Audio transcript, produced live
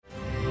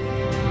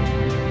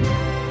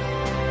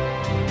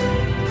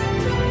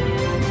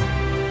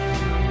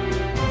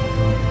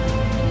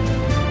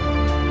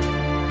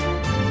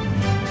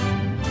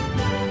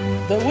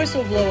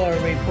Whistleblower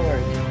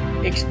Report,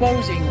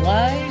 exposing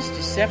lies,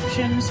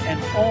 deceptions, and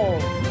all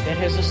that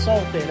has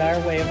assaulted our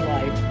way of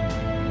life.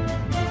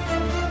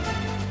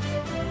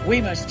 We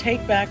must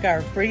take back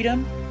our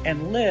freedom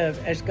and live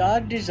as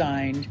God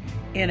designed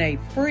in a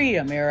free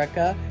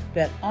America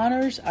that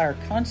honors our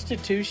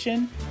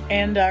Constitution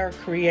and our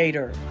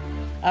Creator.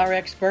 Our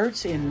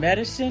experts in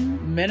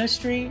medicine,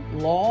 ministry,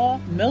 law,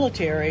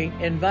 military,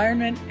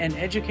 environment, and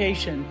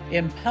education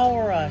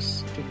empower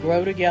us to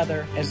grow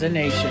together as a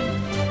nation.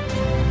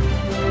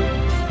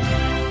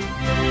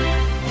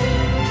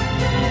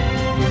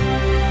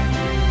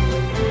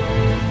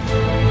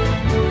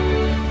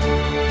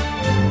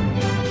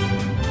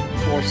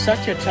 For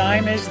such a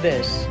time as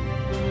this,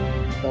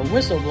 the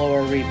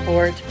Whistleblower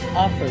Report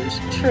offers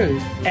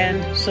truth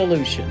and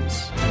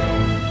solutions.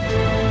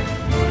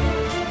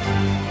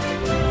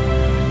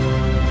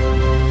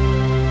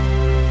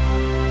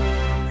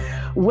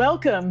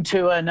 Welcome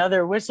to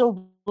another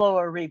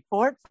Whistleblower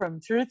Report from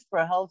Truth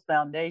for Health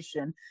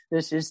Foundation.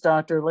 This is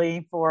Dr.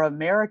 Lee for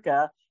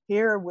America,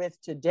 here with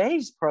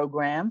today's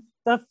program,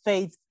 The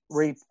Faith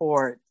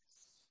Report.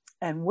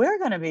 And we're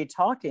going to be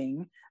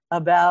talking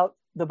about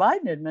the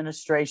Biden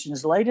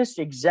administration's latest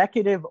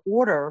executive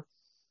order.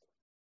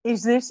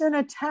 Is this an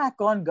attack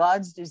on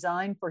God's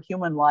design for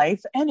human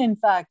life and, in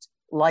fact,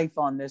 life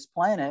on this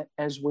planet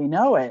as we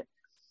know it?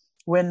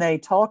 When they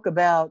talk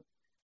about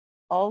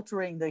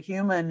altering the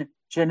human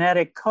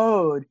genetic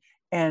code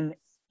and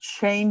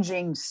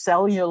changing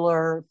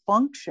cellular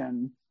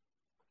function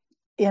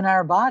in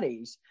our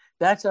bodies,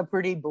 that's a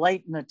pretty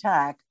blatant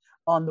attack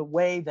on the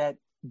way that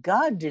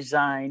God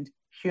designed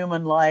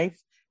human life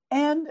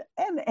and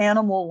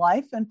animal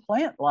life and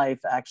plant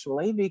life,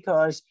 actually,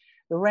 because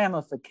the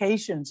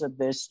ramifications of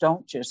this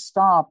don't just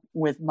stop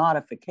with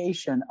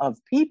modification of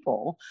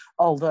people,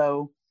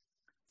 although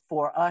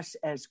for us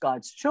as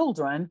God's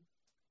children,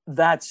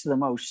 that's the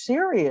most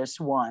serious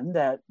one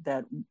that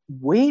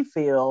we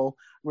feel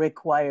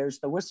requires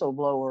the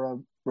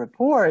Whistleblower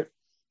Report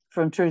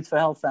from Truth for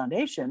Health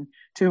Foundation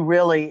to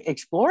really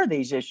explore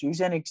these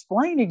issues and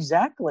explain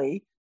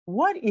exactly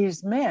what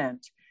is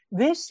meant.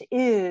 This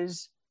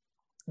is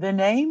the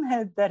name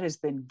that has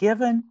been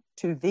given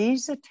to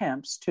these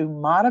attempts to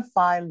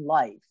modify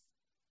life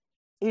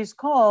is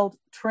called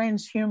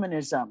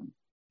transhumanism.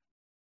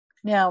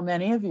 Now,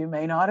 many of you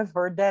may not have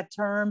heard that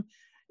term.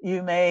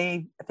 You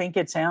may think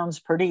it sounds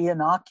pretty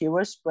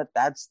innocuous, but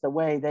that's the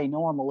way they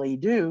normally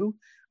do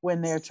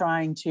when they're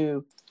trying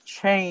to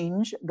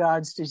change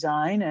God's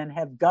design and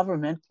have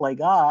government play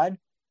God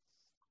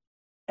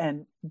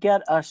and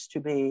get us to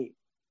be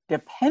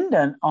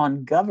dependent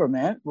on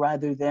government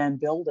rather than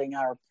building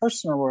our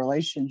personal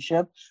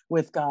relationship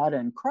with God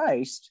and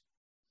Christ.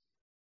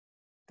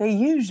 They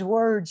use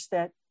words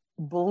that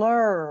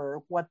blur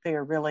what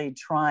they're really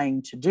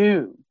trying to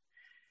do.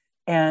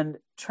 And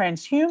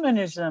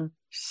transhumanism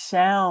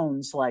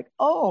sounds like,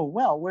 oh,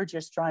 well, we're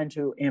just trying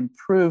to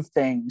improve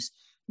things,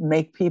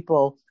 make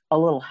people a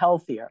little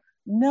healthier.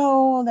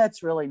 No,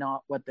 that's really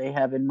not what they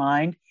have in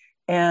mind.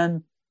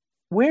 And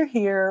we're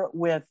here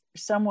with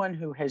someone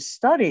who has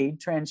studied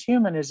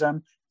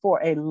transhumanism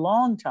for a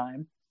long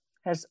time,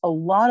 has a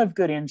lot of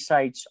good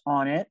insights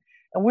on it.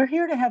 And we're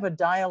here to have a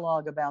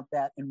dialogue about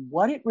that and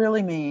what it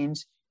really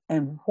means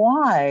and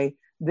why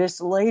this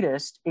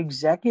latest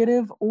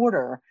executive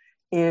order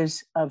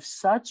is of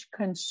such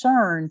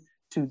concern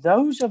to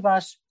those of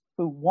us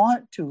who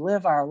want to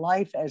live our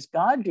life as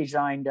God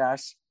designed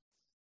us,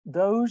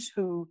 those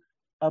who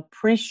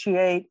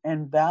appreciate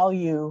and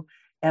value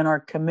and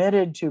are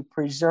committed to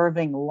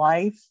preserving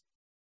life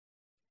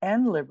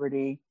and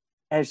liberty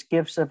as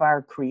gifts of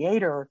our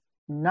Creator,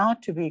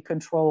 not to be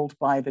controlled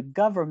by the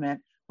government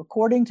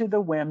according to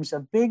the whims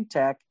of big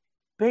tech,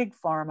 big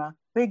pharma,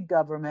 big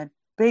government,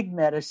 big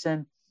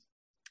medicine,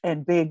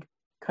 and big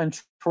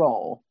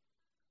control.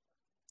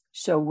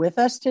 So with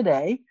us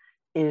today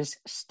is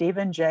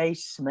Stephen J.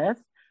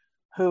 Smith,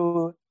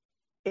 who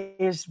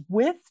is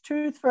with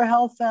Truth for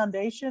Health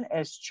Foundation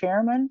as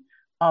chairman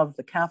of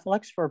the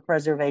Catholics for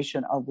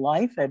Preservation of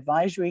Life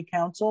Advisory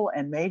Council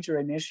and major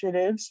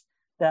initiatives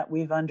that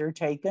we've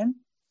undertaken.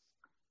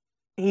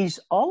 He's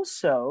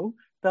also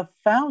the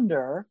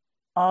founder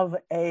of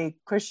a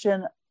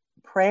Christian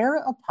prayer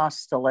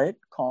apostolate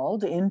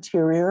called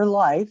Interior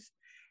Life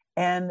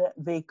and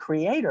the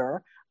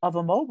creator of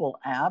a mobile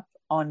app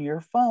on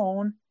your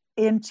phone,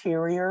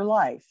 Interior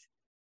Life,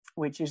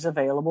 which is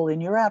available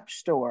in your app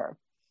store.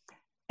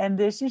 And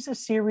this is a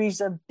series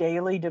of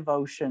daily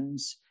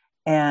devotions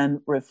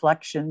and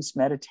reflections,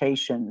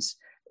 meditations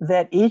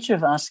that each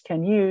of us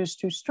can use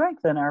to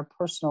strengthen our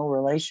personal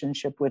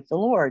relationship with the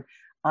Lord.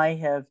 I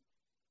have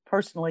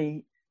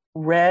personally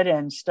read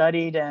and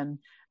studied and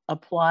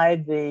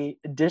applied the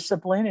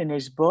discipline in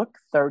his book,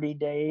 30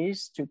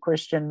 Days to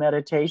Christian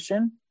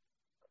Meditation,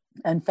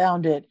 and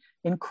found it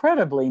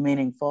incredibly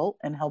meaningful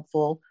and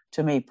helpful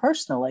to me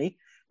personally.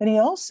 And he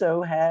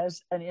also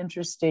has an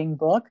interesting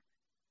book,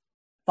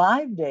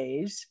 5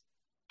 Days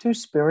to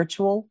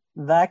Spiritual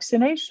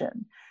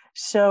Vaccination.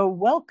 So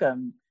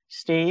welcome,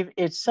 Steve.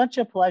 It's such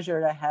a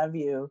pleasure to have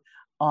you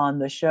on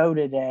the show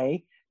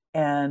today.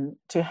 And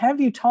to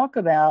have you talk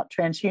about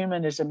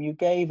transhumanism, you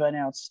gave an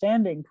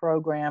outstanding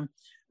program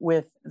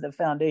with the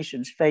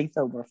Foundation's Faith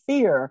Over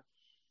Fear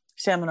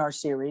seminar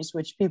series,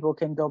 which people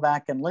can go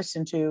back and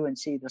listen to and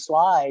see the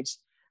slides.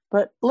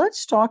 But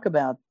let's talk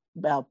about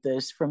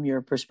this from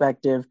your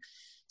perspective.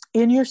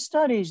 In your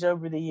studies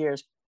over the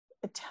years,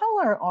 tell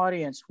our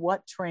audience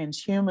what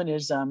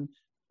transhumanism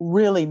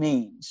really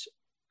means.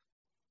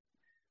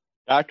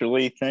 Dr.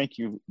 Lee, thank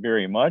you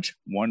very much.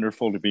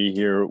 Wonderful to be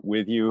here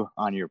with you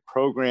on your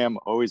program.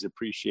 Always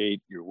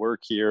appreciate your work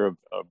here of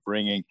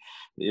bringing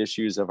the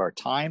issues of our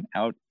time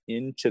out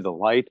into the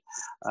light.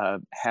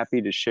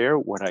 Happy to share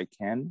what I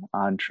can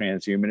on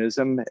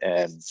transhumanism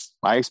and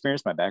my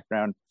experience, my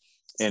background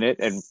in it.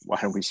 And why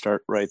don't we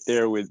start right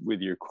there with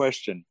your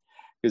question?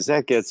 Because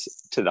that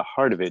gets to the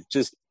heart of it,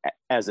 just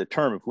as a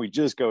term. If we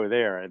just go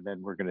there, and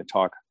then we're going to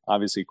talk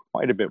obviously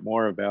quite a bit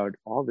more about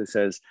all this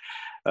as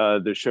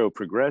the show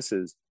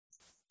progresses.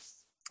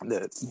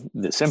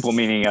 The simple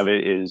meaning of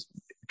it is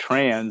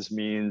trans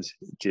means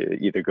to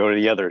either go to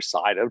the other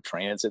side of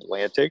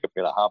transatlantic. I'm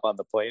going to hop on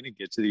the plane and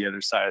get to the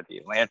other side of the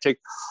Atlantic,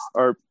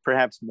 or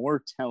perhaps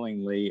more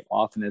tellingly,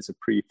 often as a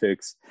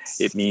prefix,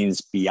 it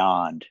means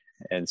beyond.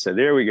 And so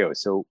there we go.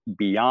 So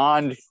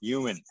beyond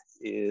human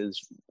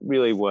is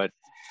really what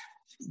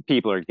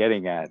people are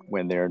getting at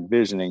when they're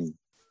envisioning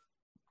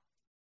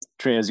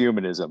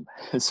transhumanism.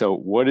 So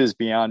what is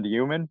beyond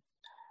human?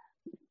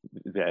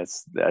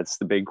 That's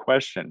the big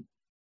question.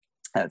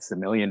 That's the $1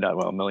 million.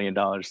 Well, $1 million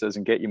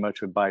doesn't get you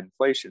much with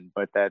Bidenflation,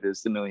 but that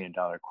is the $1 million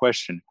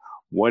question.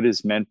 What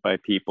is meant by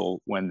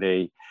people when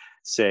they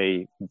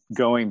say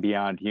going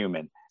beyond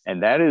human?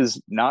 And that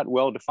is not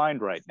well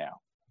defined right now.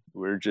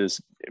 We're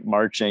just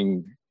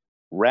marching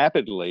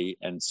rapidly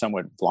and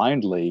somewhat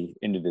blindly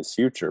into this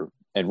future.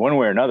 And one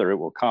way or another, it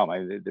will come.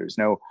 There's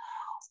no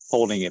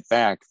holding it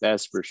back,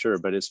 that's for sure.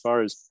 But as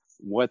far as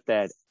what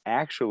that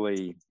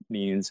actually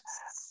means,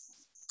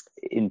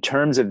 in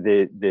terms of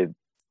the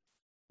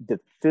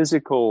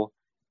physical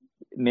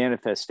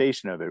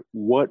manifestation of it,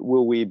 what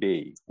will we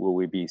be? Will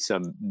we be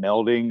some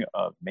melding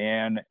of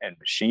man and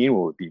machine?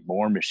 Will it be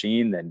more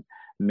machine than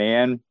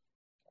man?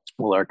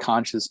 Will our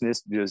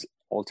consciousness just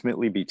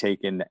ultimately be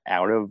taken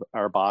out of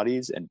our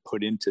bodies and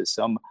put into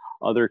some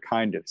other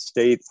kind of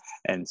state,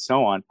 and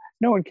so on?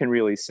 No one can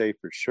really say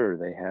for sure.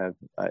 They have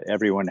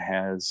everyone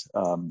has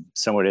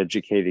somewhat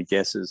educated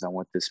guesses on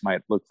what this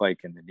might look like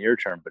in the near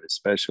term, but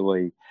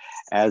especially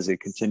as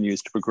it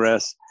continues to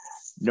progress,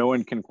 no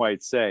one can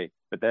quite say.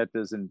 But that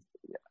doesn't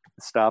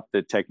stop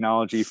the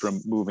technology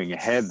from moving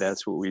ahead.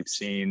 That's what we've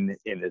seen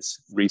in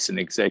this recent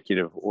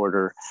executive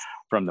order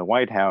from the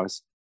White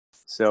House.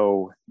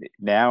 So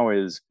now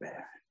is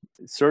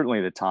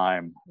certainly the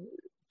time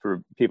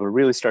for people to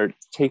really start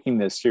taking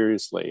this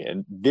seriously.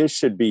 And this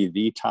should be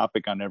the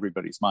topic on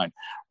everybody's mind.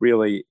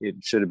 Really, it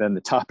should have been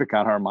the topic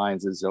on our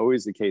minds, as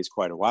always the case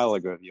quite a while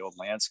ago. The old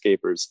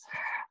landscaper's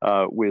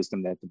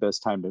wisdom that the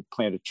best time to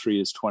plant a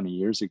tree is 20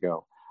 years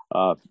ago.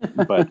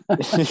 But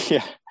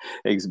yeah,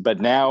 but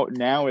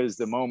now is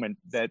the moment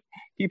that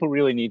people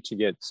really need to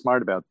get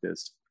smart about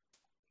this.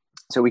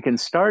 So we can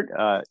start,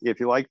 if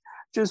you like,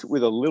 just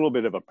with a little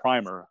bit of a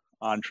primer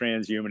on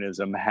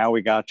transhumanism, how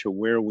we got to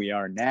where we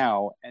are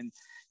now, and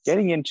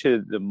getting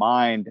into the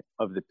mind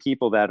of the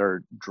people that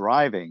are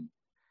driving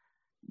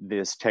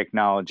this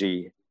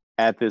technology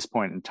at this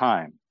point in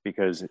time,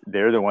 because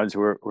they're the ones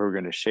who are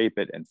going to shape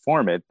it and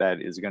form it.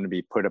 That is going to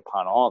be put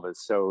upon all of us.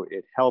 So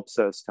it helps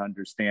us to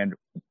understand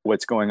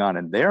what's going on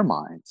in their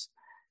minds,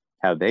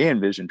 how they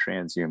envision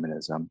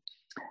transhumanism,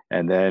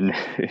 and then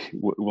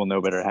we'll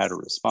know better how to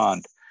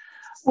respond.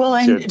 Well,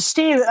 and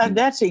Steve,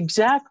 that's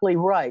exactly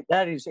right.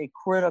 That is a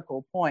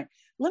critical point.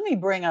 Let me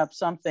bring up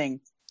something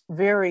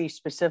very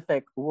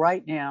specific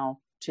right now,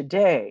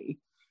 today,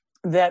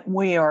 that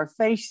we are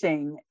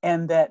facing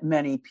and that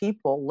many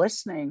people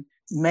listening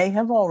may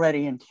have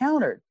already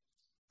encountered.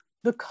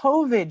 The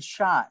COVID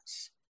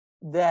shots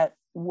that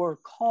were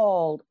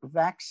called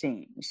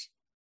vaccines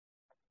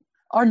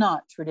are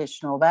not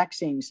traditional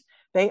vaccines.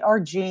 They are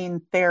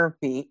gene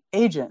therapy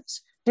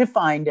agents,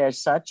 defined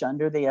as such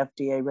under the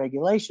FDA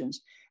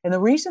regulations. And the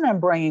reason I'm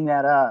bringing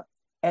that up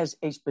as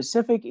a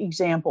specific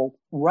example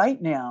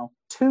right now,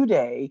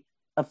 today,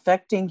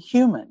 affecting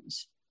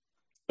humans,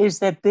 is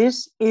that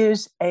this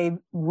is a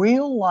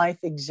real life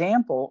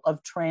example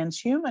of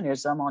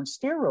transhumanism on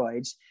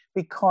steroids,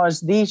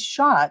 because these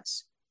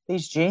shots,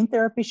 these gene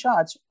therapy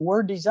shots,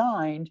 were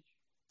designed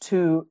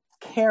to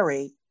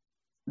carry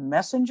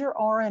messenger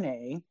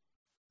RNA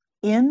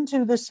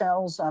into the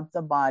cells of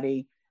the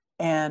body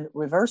and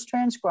reverse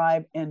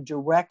transcribe and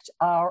direct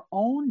our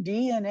own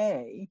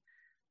DNA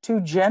to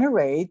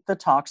generate the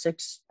toxic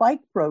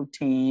spike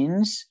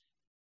proteins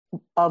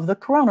of the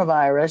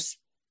coronavirus.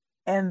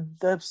 And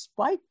the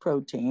spike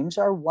proteins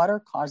are what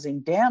are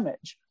causing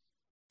damage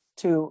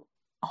to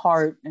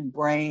heart and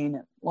brain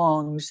and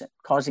lungs,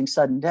 causing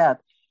sudden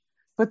death.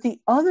 But the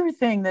other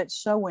thing that's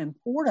so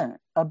important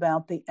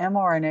about the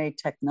mRNA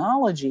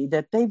technology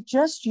that they've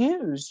just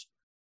used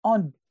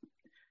on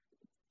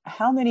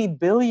how many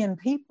billion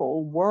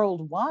people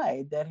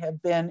worldwide that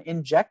have been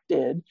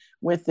injected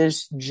with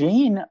this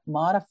gene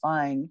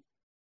modifying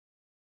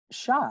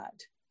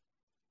shot.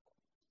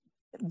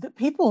 The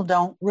people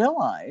don't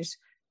realize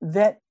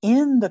that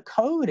in the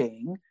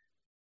coding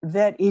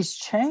that is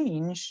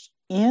changed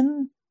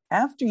in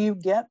after you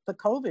get the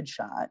COVID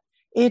shot,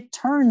 it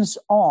turns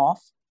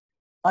off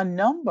a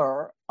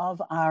number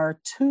of our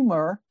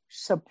tumor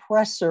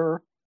suppressor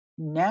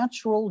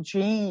natural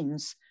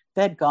genes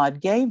that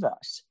God gave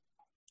us.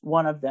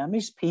 One of them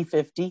is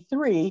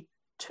P53,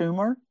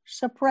 tumor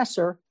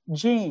suppressor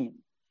gene.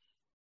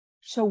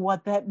 So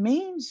what that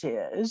means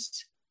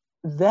is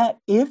that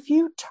if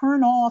you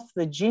turn off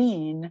the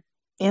gene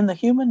in the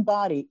human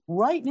body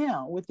right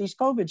now with these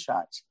COVID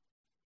shots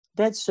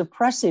that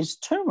suppresses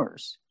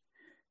tumors,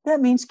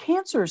 that means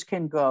cancers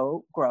can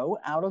grow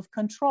out of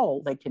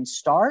control. They can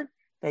start,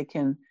 they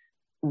can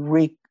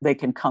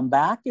come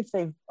back if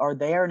they are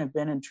there and have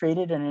been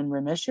treated and in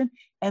remission,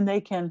 and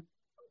they can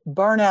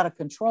burn out of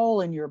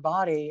control in your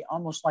body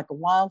almost like a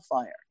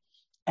wildfire.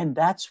 And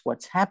that's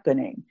what's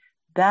happening.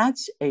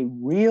 That's a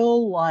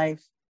real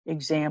life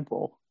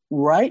example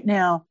right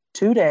now,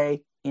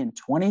 today, in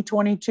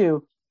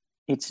 2022.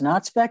 It's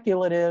not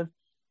speculative.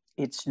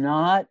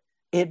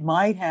 It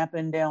might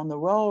happen down the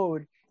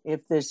road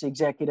if this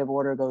executive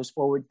order goes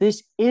forward.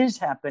 This is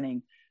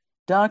happening.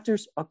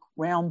 Doctors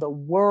around the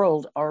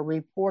world are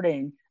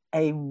reporting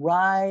a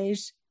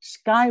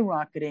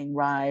skyrocketing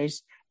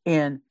rise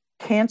in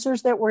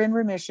cancers that were in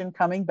remission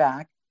coming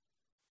back,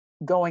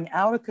 going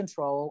out of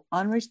control,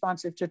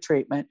 unresponsive to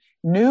treatment,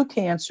 new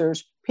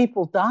cancers,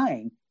 people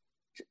dying.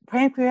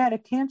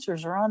 Pancreatic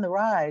cancers are on the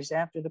rise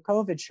after the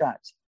COVID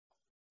shots.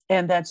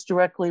 And that's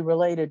directly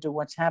related to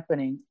what's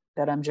happening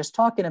that I'm just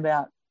talking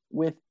about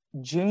with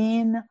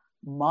gene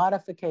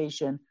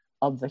modification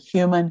of the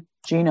human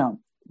genome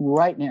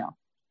right now.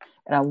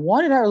 And I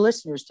wanted our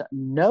listeners to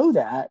know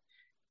that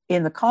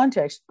in the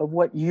context of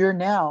what you're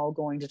now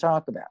going to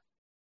talk about.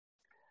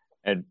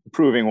 And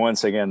proving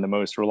once again the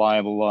most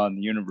reliable law in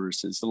the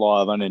universe is the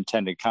law of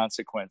unintended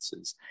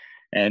consequences.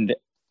 And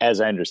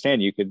as I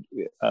understand, you could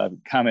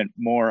comment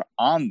more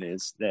on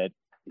this, that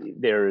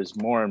there is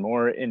more and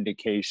more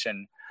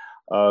indication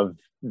of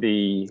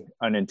the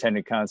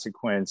unintended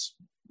consequence,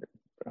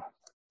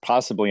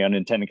 possibly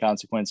unintended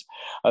consequence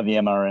of the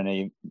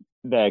mRNA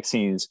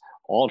vaccines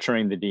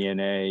altering the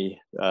DNA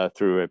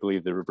through, I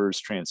believe, the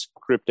reverse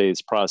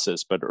transcriptase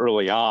process. But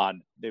early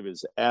on, it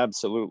was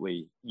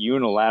absolutely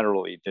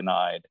unilaterally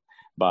denied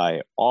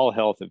by all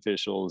health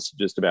officials,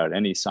 just about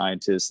any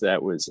scientist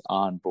that was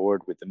on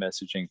board with the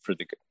messaging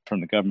from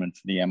the government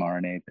for the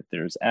mRNA, that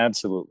there's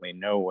absolutely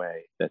no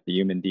way that the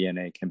human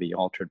DNA can be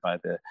altered by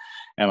the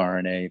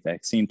mRNA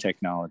vaccine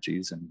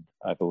technologies. And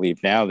I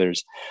believe now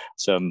there's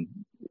some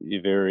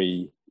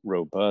very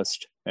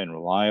robust and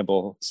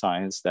reliable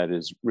science that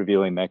is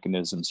revealing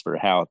mechanisms for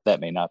how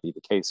that may not be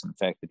the case. In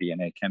fact, the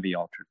DNA can be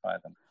altered by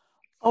them.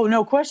 Oh,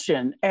 no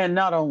question. And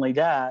not only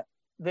that,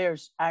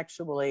 there's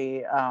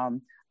actually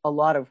a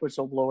lot of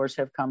whistleblowers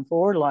have come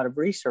forward. A lot of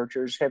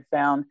researchers have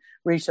found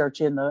research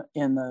in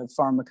the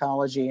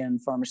pharmacology and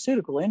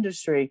pharmaceutical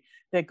industry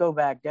that go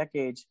back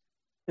decades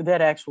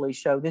that actually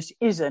show this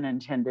is an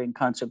intended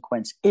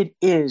consequence. It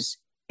is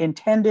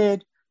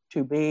intended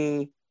to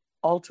be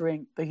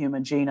altering the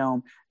human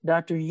genome.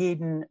 Dr.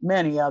 Yeadon,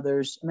 many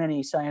others,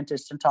 many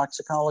scientists and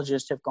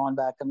toxicologists have gone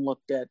back and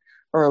looked at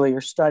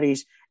earlier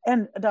studies.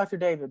 And Dr.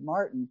 David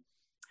Martin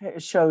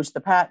shows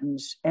the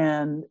patents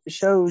and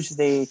shows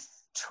the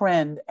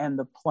trend and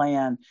the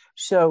plan.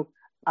 So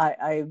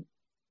I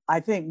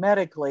think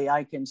medically,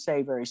 I can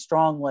say very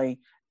strongly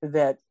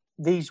that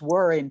these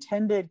were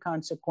intended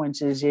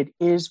consequences. It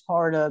is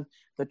part of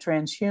the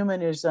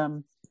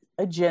transhumanism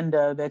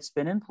agenda that's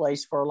been in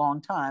place for a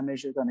long time,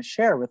 as you're going to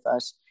share with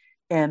us,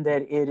 and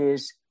that it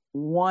is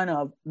one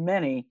of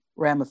many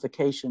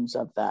ramifications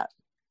of that.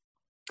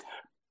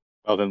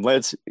 Well, then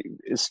let's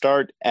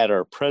start at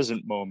our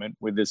present moment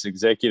with this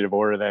executive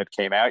order that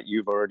came out.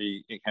 You've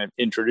already kind of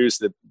introduced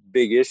the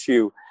big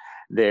issue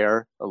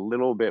there, a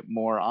little bit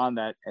more on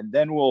that, and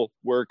then we'll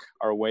work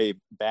our way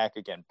back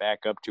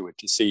up to it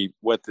to see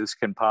what this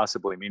can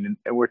possibly mean.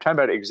 And we're talking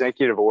about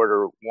Executive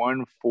Order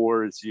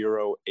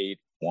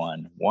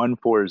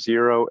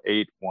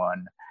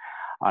 14081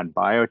 on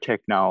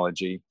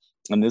biotechnology.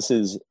 And this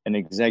is an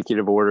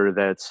executive order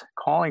that's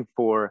calling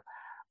for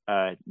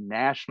a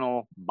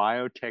national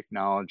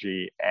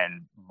biotechnology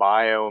and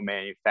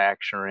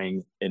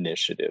biomanufacturing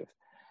initiative.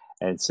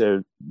 And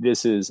so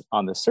this is,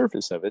 on the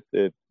surface of it,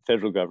 the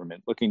federal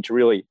government looking to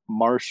really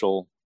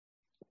marshal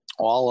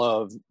all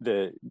of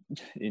the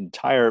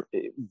entire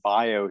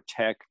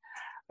biotech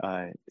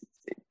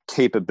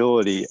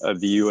capability of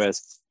the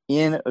U.S.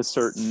 in a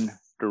certain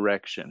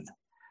direction.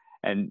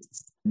 And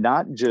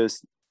not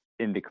just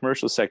in the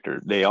commercial sector,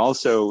 they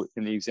also,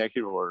 in the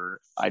executive order,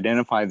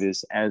 identify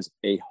this as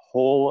a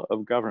whole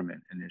of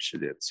government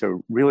initiative.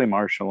 So really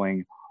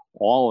marshaling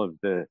all of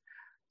the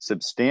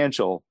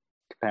substantial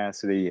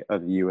capacity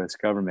of the U.S.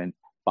 government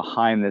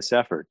behind this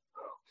effort.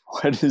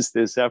 What is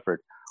this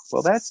effort?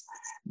 Well, that's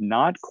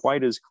not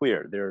quite as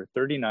clear. There are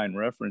 39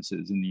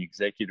 references in the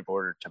executive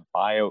order to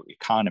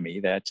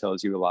bioeconomy. That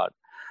tells you a lot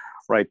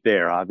right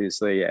there.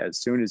 Obviously, as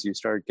soon as you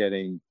start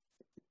getting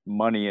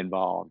money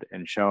involved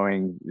and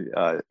showing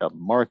a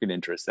market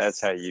interest,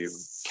 that's how you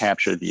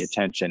capture the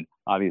attention,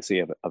 obviously,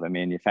 of a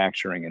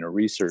manufacturing and a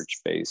research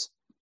base.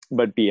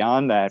 But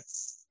beyond that,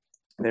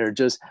 they're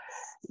just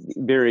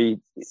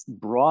very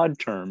broad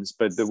terms,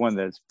 but the one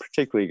that's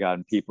particularly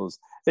gotten people's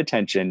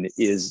attention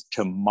is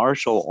to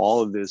marshal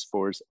all of this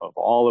force of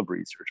all of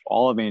research,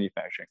 all of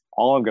manufacturing,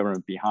 all of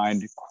government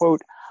behind,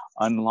 quote,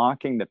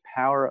 unlocking the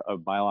power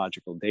of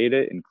biological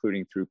data,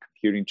 including through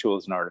computing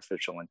tools and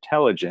artificial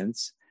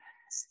intelligence,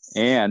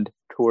 and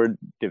toward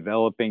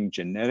developing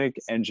genetic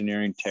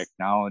engineering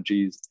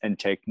technologies and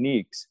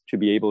techniques to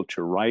be able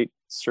to write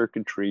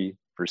circuitry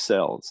for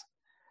cells,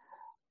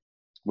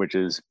 which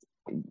is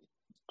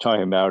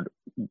talking about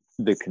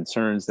the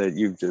concerns that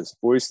you've just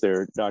voiced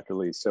there, Dr.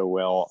 Lee, so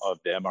well, of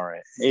the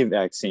mRNA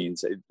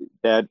vaccines.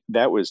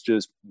 That was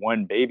just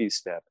one baby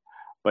step,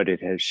 but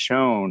it has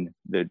shown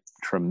the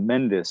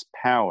tremendous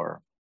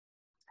power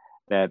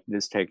that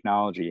this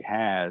technology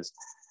has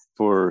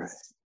for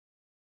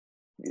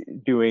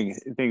doing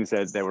things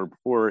that were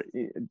before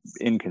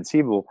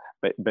inconceivable,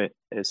 but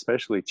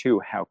especially too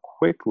how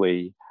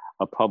quickly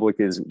a public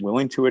is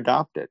willing to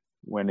adopt it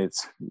when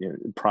it's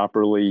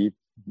properly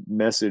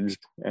messaged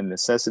and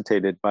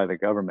necessitated by the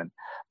government.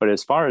 But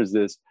as far as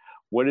this,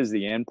 what is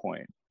the end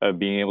point of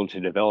being able to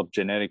develop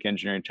genetic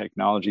engineering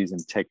technologies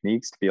and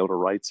techniques to be able to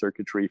write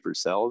circuitry for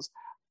cells?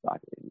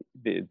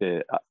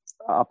 The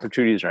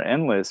opportunities are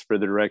endless for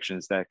the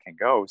directions that can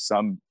go.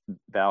 Some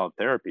valid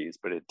therapies,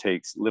 but it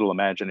takes little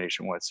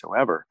imagination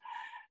whatsoever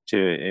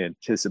to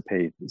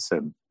anticipate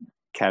some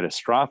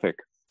catastrophic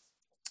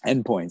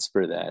endpoints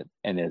for that.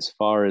 And as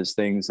far as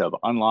things of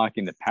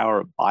unlocking the power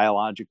of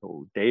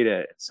biological data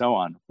and so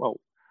on, well,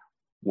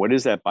 what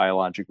is that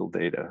biological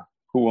data?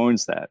 Who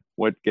owns that?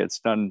 What gets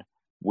done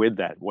with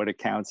that? What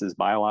accounts as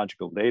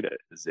biological data?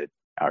 Is it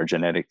our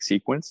genetic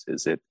sequence?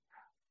 Is it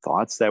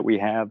thoughts that we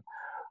have?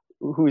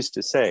 Who's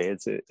to say?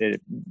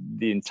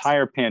 The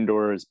entire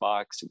Pandora's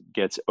box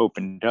gets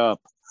opened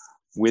up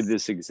with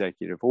this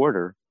executive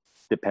order,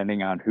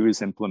 depending on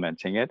who's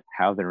implementing it,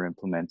 how they're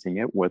implementing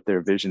it, what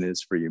their vision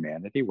is for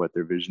humanity, what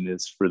their vision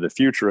is for the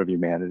future of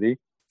humanity.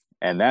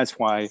 And that's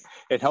why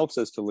it helps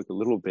us to look a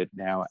little bit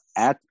now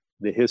at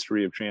the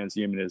history of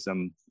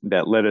transhumanism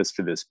that led us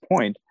to this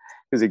point,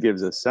 because it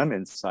gives us some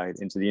insight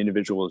into the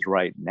individuals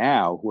right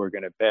now who are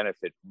going to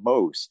benefit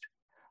most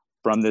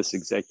from this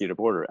executive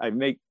order. I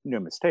make no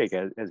mistake,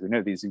 as we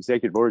know, these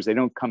executive orders, they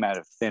don't come out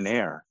of thin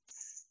air.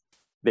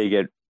 They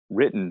get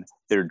written,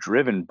 they're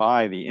driven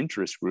by the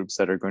interest groups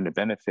that are going to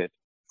benefit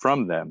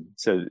from them.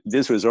 So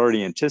this was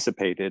already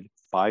anticipated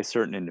by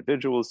certain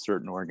individuals,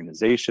 certain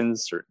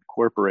organizations, certain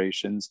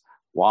corporations.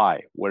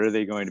 Why? What are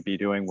they going to be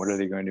doing? What are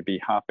they going to be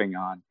hopping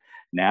on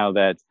now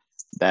that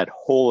that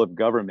whole of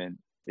government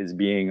is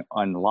being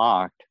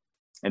unlocked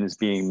and is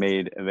being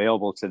made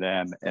available to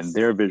them and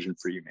their vision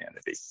for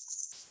humanity?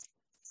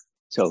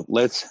 So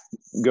let's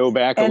go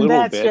back a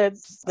little bit.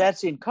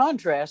 That's in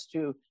contrast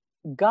to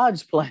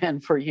God's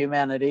plan for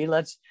humanity.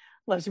 Let's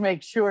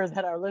make sure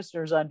that our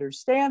listeners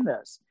understand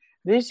this.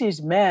 This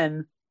is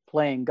men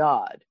playing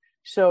God.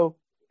 So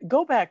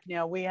go back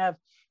now. We have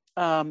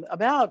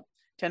about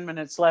 10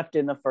 minutes left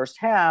in the first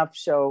half.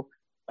 So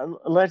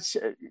let's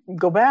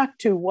go back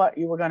to what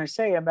you were going to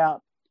say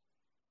about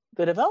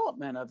the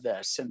development of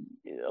this and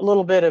a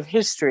little bit of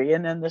history.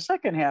 And then the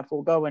second half,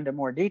 we'll go into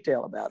more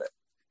detail about it.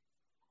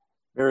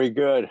 Very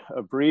good.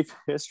 A brief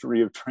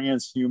history of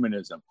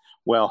transhumanism.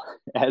 Well,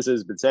 as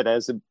has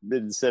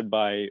been said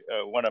by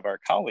one of our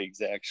colleagues,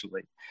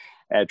 actually,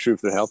 at Truth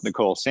for Health,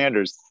 Nicole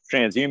Sanders,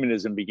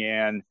 transhumanism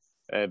began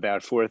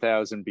about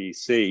 4000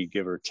 BC,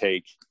 give or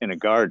take, in a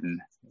garden,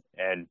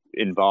 and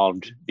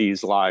involved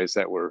these lies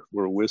that were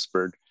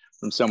whispered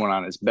from someone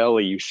on his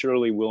belly: you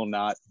surely will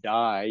not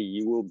die,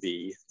 you will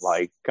be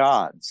like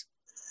gods.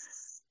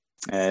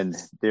 And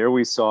there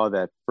we saw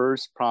that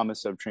first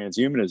promise of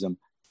transhumanism.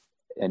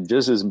 And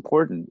just as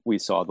important, we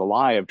saw the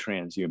lie of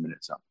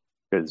transhumanism,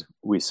 because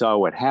we saw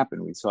what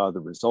happened. We saw the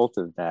result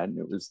of that, and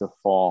it was the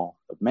fall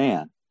of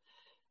man.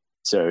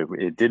 So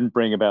it didn't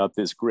bring about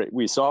this great,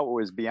 we saw what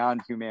was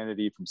beyond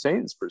humanity from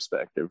Satan's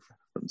perspective.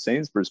 From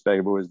Satan's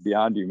perspective, what was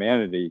beyond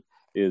humanity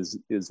is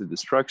the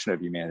destruction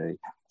of humanity.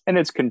 And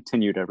it's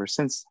continued ever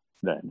since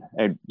then.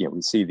 And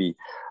we see the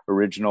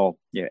original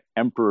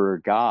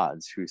emperor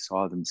gods who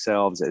saw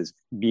themselves as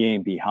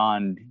being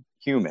beyond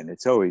human.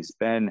 It's always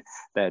been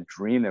that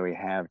dream that we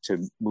have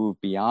to move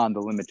beyond the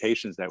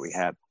limitations that we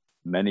have,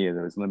 many of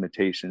those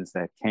limitations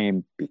that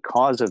came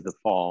because of the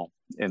fall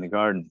in the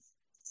garden.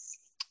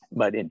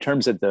 But in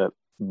terms of the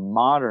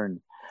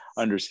modern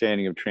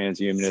understanding of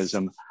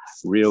transhumanism,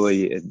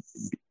 really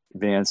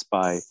advanced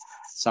by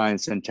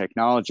science and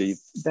technology,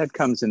 that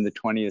comes in the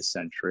 20th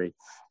century.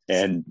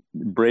 And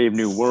Brave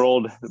New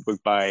World, the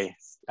book by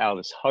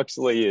Aldous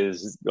Huxley,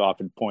 is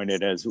often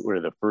pointed as one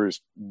of the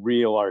first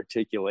real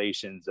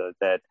articulations of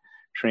that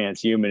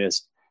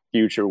transhumanist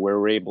future where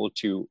we're able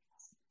to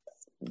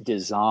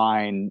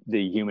design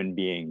the human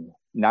being,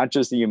 not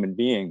just the human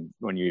being.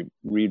 When you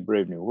read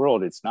Brave New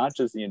World, it's not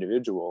just the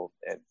individual.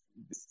 And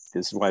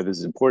this is why this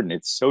is important.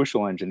 It's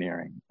social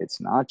engineering.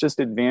 It's not just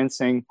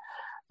advancing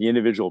the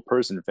individual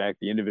person. In fact,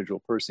 the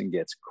individual person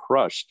gets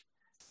crushed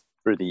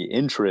for the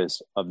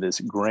interest of this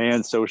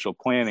grand social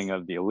planning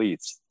of the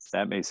elites.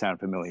 That may sound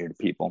familiar to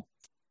people.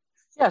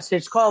 Yes,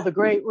 it's called the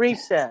Great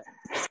Reset.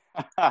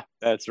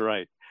 That's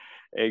right.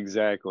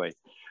 Exactly.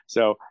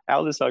 So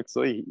Aldous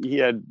Huxley, he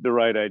had the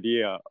right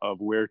idea of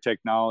where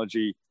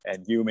technology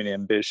and human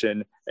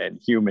ambition and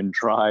human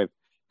drive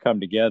come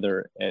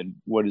together and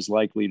what is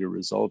likely to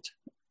result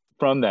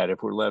from that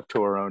if we're left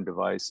to our own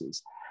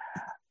devices.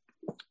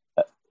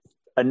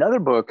 Another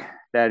book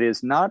that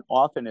is not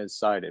often as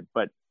cited,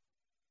 but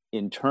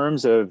in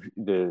terms of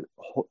the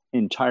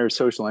entire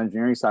social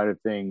engineering side of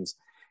things,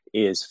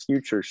 is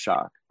Future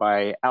Shock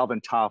by Alvin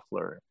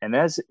Toffler. And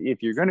that's,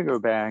 if you're going to go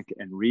back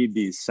and read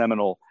these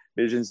seminal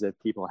visions that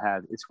people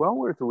have, it's well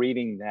worth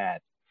reading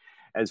that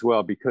as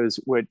well, because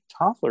what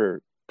Toffler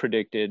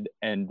predicted,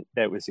 and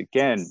that was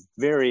again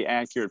very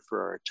accurate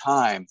for our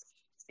time,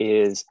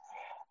 is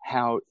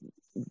how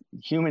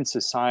human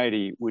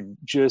society would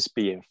just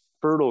be a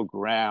fertile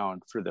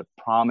ground for the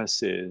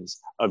promises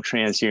of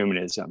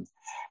transhumanism.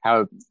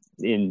 How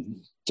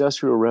in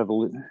industrial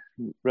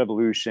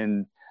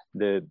revolution,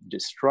 the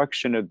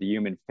destruction of the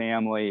human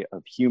family,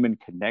 of human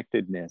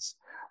connectedness,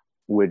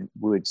 would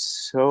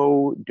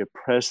so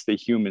depress the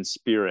human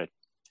spirit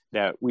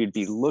that we'd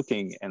be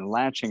looking and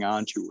latching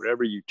onto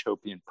whatever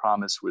utopian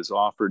promise was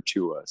offered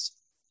to us.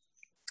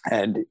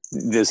 And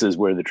this is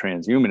where the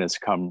transhumanists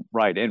come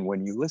right in.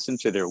 When you listen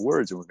to their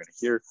words, and we're going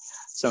to hear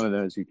some of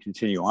those as we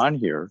continue on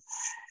here,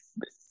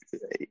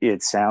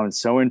 it sounds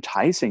so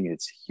enticing.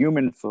 It's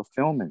human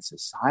fulfillment,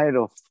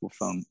 societal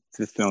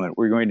fulfillment.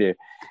 We're going to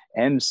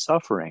end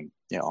suffering.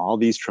 You know, all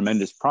these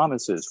tremendous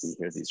promises. We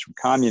hear these from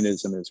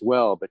communism as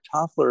well. But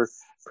Toffler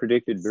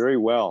predicted very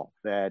well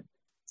that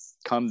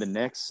come the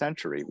next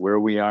century, where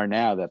we are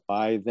now, that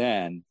by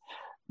then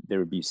there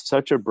would be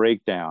such a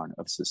breakdown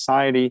of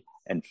society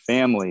and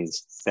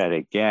families that,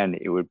 again,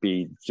 it would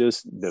be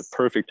just the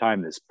perfect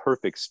time, this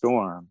perfect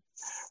storm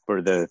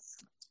for the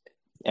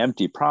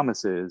empty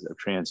promises of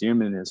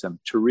transhumanism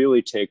to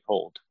really take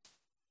hold.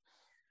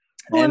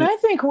 Well, and I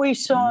think we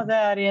saw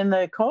that in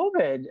the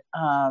COVID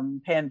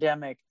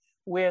pandemic,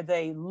 where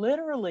they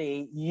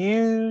literally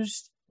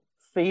used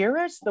fear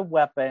as the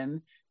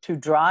weapon to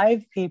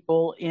drive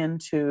people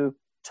into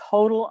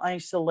total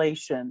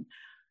isolation,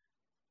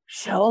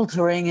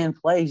 sheltering in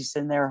place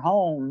in their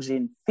homes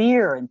in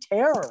fear and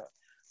terror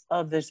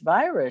of this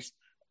virus.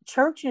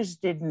 Churches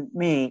didn't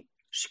meet,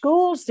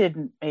 schools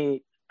didn't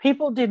meet,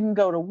 people didn't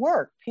go to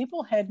work,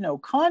 people had no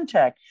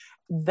contact.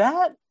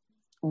 That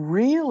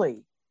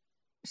really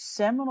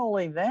seminal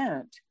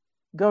event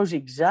goes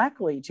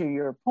exactly to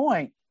your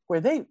point,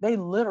 where they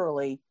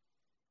literally,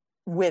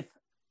 with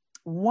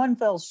one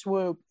fell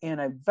swoop in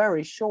a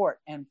very short,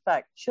 in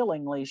fact,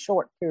 chillingly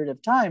short period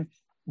of time,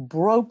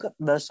 broke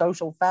the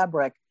social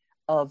fabric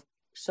of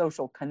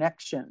social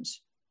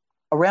connections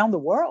around the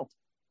world,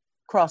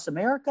 across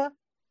America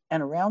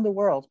and around the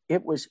world.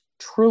 It was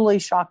truly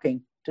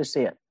shocking to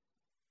see it.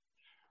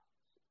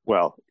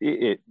 Well,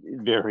 it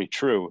very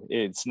true.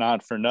 It's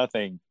not for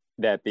nothing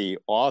that the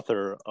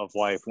author of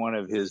Life, one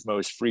of his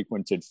most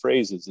frequented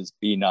phrases is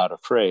 "be not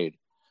afraid,"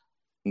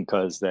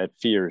 because that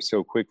fear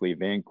so quickly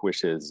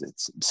vanquishes.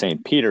 It's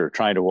St. Peter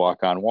trying to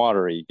walk on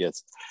water. He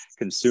gets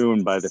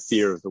consumed by the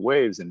fear of the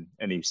waves and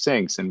he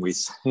sinks. And we,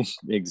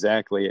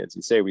 exactly as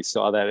you say, we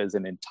saw that as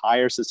an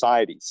entire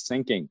society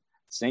sinking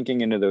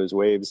into those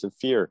waves of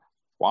fear.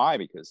 Why?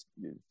 Because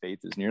faith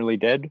is nearly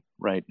dead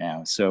right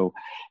now. So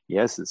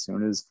yes, as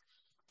soon as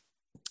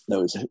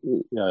those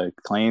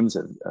claims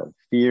of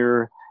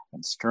fear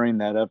and stirring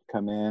that up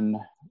come in,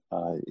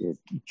 it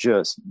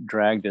just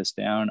dragged us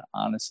down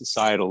on a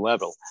societal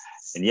level.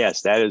 And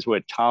yes, that is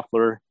what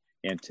Toffler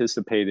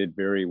anticipated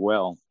very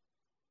well.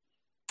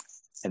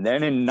 And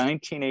then in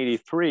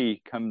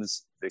 1983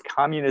 comes the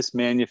Communist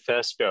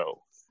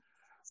Manifesto,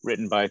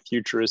 written by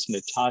futurist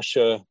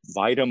Natasha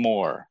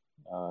Vita-More.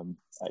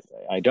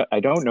 I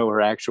don't know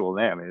her actual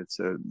name. It's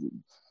a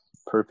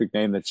perfect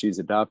name that she's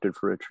adopted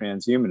for a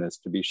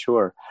transhumanist, to be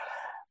sure.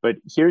 But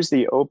here's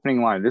the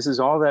opening line. This is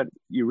all that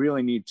you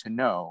really need to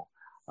know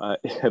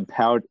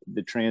about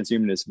the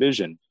transhumanist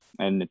vision.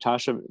 And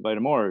Natasha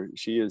Vita-More,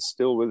 she is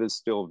still with us,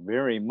 still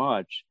very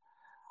much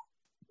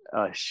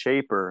a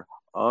shaper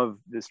of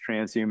this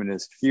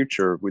transhumanist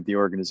future with the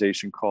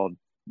organization called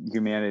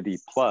Humanity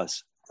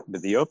Plus.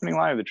 But the opening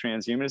line of the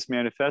Transhumanist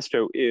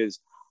Manifesto is,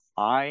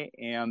 "I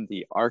am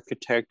the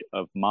architect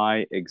of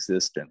my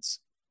existence."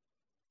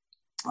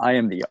 I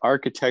am the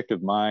architect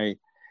of my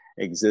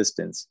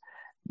existence.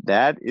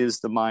 That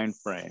is the mind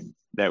frame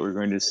that we're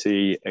going to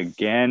see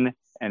again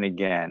and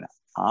again.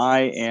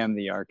 I am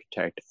the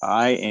architect.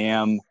 I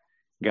am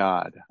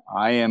God.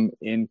 I am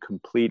in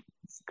complete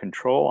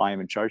control. I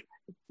am in charge.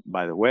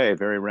 By the way,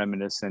 very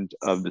reminiscent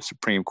of the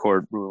Supreme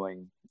Court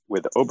ruling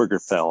with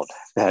Obergefell,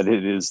 that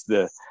it is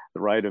the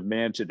right of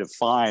man to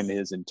define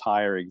his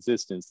entire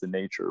existence, the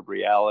nature of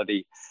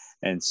reality,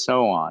 and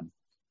so on.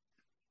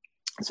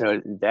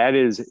 So that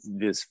is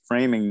this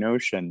framing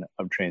notion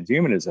of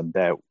transhumanism,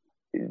 that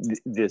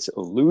this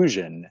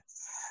illusion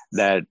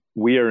that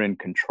we are in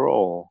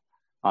control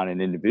on an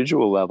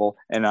individual level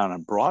and on a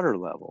broader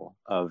level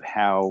of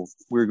how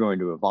we're going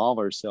to evolve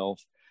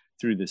ourselves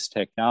through this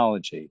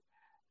technology.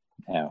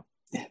 Now,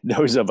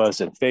 those of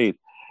us at faith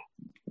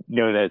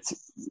know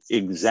that's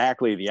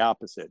exactly the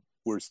opposite.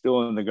 We're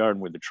still in the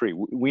garden with the tree.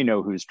 We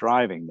know who's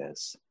driving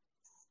this.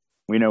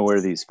 We know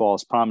where these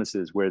false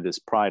promises, where this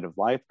pride of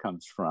life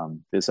comes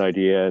from, this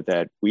idea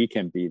that we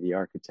can be the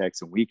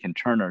architects and we can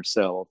turn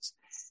ourselves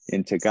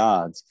into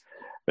gods.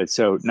 But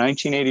so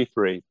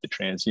 1983, the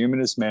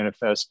Transhumanist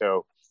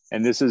Manifesto,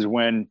 and this is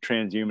when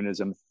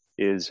transhumanism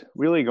is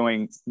really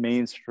going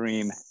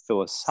mainstream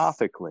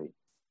philosophically.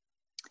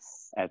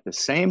 At the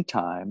same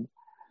time,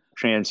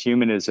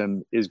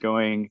 transhumanism is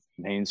going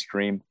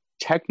mainstream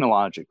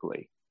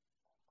technologically.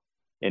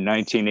 In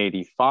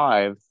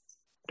 1985,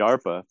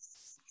 DARPA,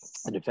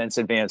 the Defense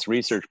Advanced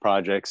Research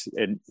Projects,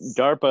 and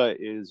DARPA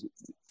is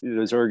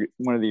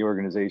one of the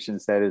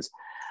organizations that is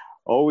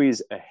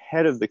always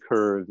ahead of the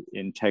curve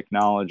in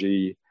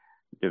technology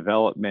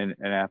development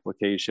and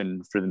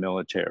application for the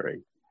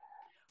military.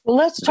 Well,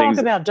 let's talk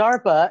about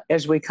DARPA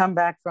as we come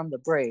back from the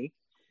break,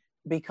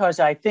 because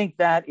I think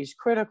that is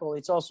critical.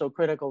 It's also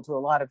critical to a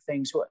lot of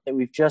things that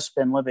we've just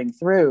been living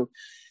through.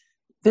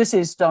 This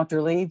is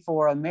Dr. Lee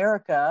for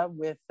America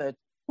with the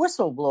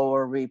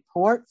Whistleblower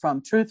Report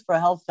from Truth for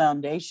Health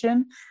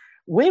Foundation.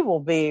 We will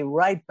be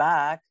right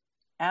back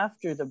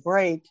after the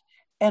break.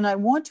 And I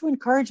want to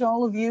encourage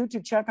all of you to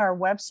check our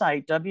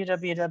website,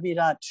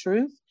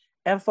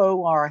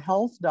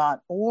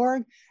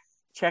 www.truthforhealth.org.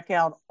 Check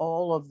out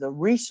all of the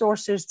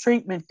resources,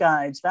 treatment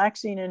guides,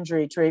 vaccine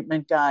injury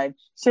treatment guide,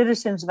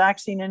 citizens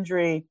vaccine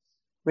injury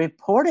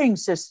reporting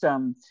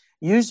system,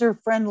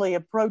 user-friendly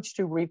approach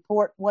to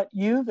report what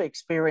you've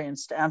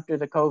experienced after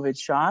the COVID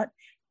shot,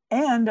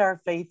 and our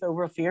Faith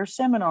Over Fear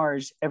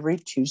seminars every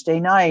Tuesday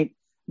night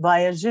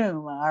via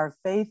Zoom, our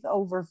Faith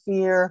Over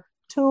Fear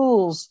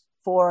tools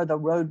for the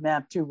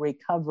roadmap to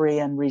recovery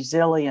and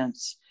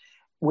resilience.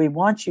 We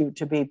want you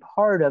to be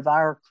part of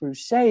our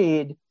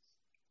crusade.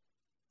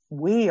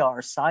 We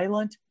are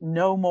silent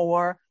no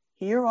more.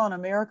 Here on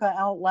America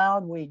Out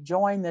Loud, we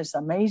join this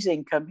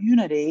amazing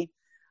community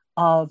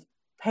of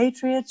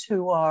patriots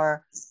who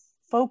are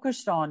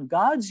focused on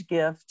God's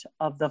gift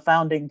of the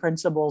founding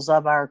principles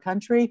of our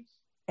country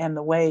and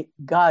the way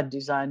God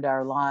designed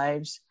our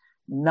lives,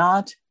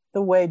 not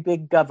the way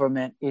big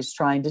government is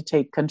trying to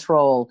take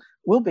control.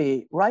 We'll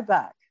be right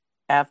back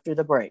after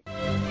the break.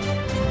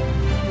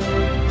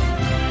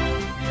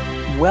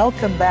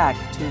 Welcome back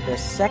to the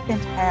second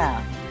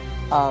half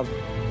of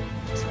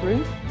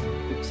Truth,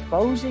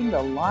 exposing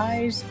the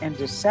lies and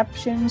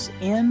deceptions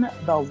in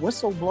the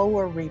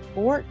Whistleblower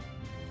Report,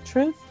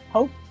 Truth,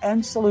 Hope,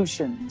 and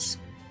Solutions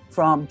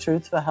from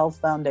Truth for Health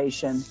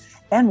Foundation.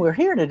 And we're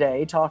here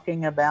today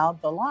talking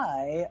about the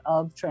lie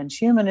of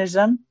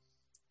transhumanism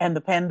and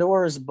the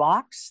Pandora's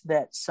box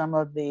that some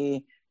of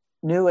the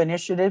new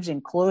initiatives,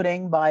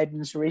 including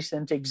Biden's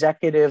recent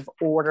executive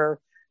order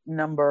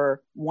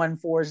number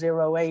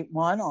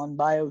 14081 on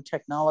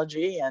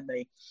biotechnology and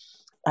the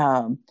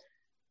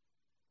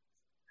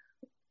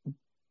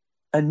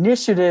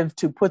initiative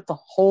to put the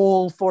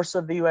whole force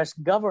of the U.S.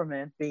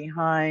 government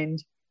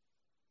behind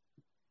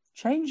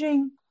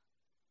changing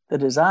the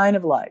design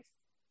of life.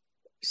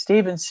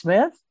 Stephen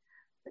Smith,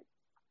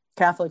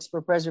 Catholics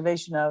for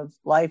Preservation of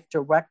Life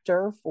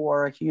Director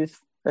for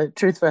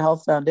Truth for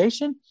Health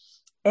Foundation,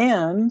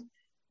 and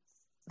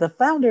the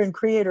founder and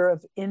creator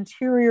of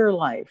Interior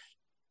Life,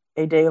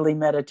 a daily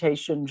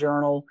meditation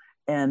journal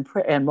and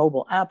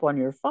mobile app on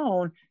your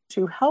phone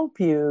to help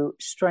you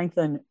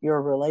strengthen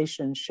your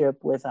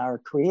relationship with our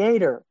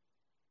Creator,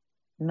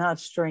 not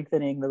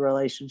strengthening the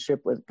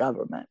relationship with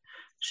government.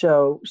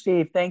 So,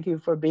 Steve, thank you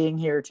for being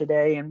here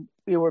today. And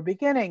we were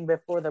beginning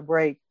before the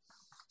break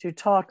to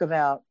talk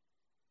about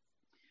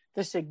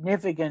the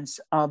significance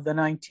of the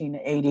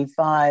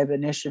 1985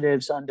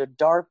 initiatives under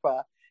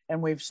DARPA.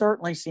 And we've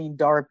certainly seen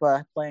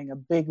DARPA playing a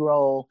big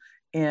role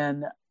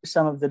in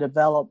some of the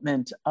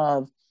development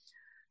of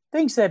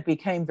things that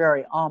became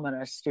very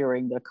ominous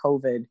during the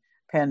COVID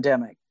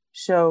pandemic.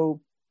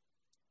 So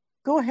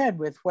go ahead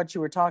with what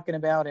you were talking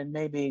about and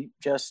maybe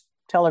just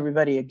tell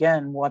everybody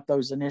again what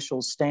those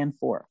initials stand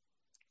for.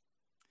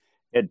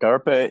 Yeah,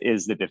 DARPA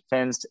is the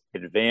Defense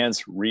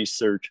Advanced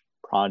Research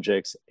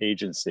Projects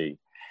Agency.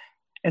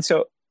 And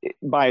so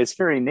by its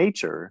very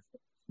nature,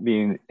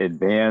 being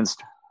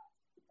advanced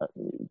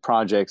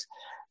projects,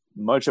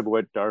 much of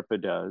what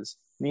DARPA does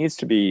needs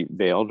to be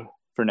veiled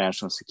for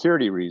national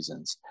security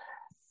reasons.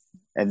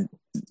 And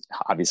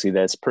obviously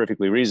that's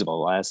perfectly reasonable.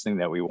 The last thing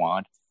that we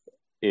want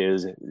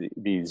is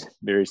these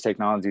various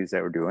technologies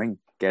that we're doing,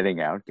 getting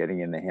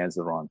in the hands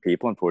of the wrong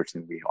people.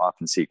 Unfortunately, we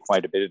often see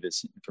quite a bit of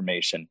this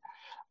information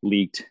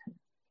leaked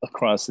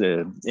across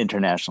the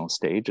international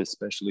stage,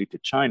 especially to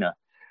China.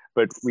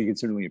 but we can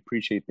certainly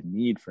appreciate the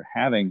need for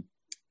having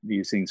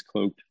these things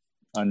cloaked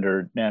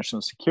under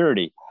national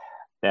security.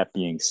 That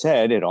being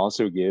said, it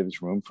also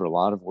gives room for a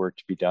lot of work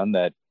to be done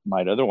that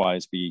might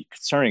otherwise be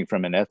concerning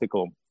from an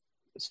ethical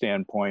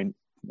standpoint,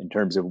 in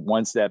terms of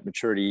once that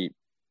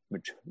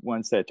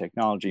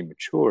technology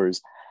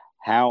matures,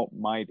 how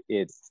might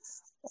it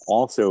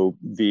also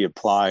be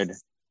applied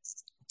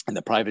in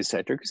the private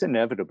sector? Because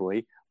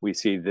inevitably we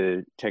see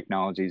the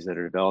technologies that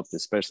are developed,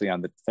 especially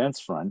on the defense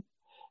front,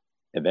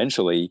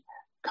 eventually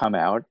come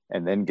out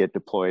and then get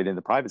deployed in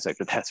the private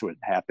sector. That's what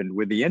happened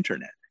with the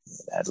internet.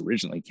 That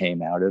originally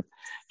came out of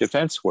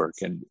defense work,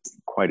 and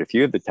quite a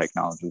few of the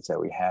technologies that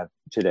we have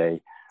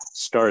today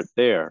start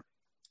there.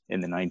 In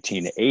the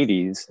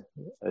 1980s,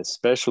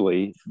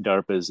 especially,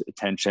 DARPA's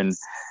attention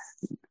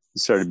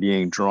started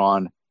being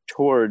drawn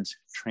towards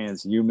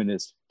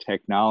transhumanist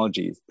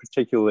technologies.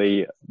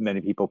 Particularly, many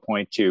people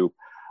point to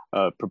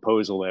a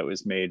proposal that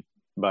was made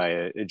by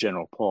a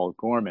General Paul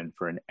Gorman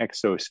for an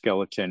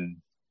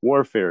exoskeleton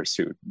warfare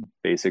suit,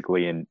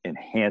 basically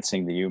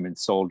enhancing the human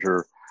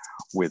soldier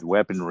with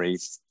weaponry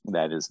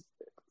that is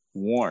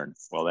worn.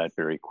 Well, that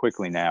very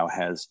quickly now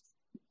has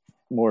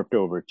morphed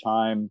over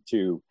time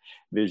to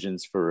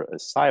visions for a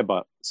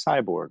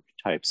cyborg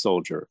type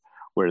soldier,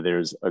 where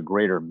there's a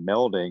greater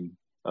melding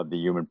of the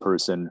human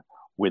person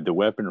with the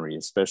weaponry,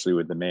 especially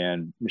with the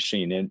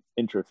man-machine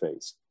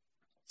interface.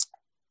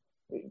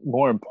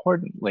 More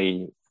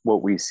importantly,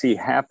 what we see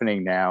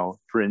happening now,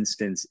 for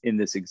instance, in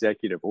this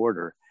executive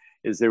order,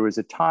 is there was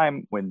a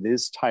time when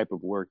this type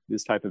of work,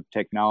 this type of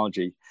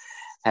technology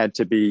had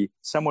to be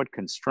somewhat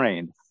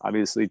constrained.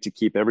 Obviously, to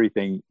keep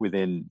everything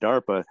within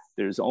DARPA,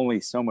 there's only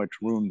so much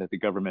room that the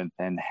government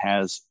then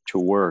has to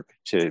work,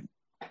 to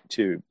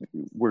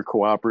work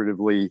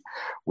cooperatively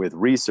with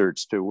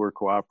research, to work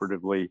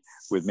cooperatively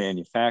with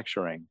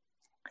manufacturing.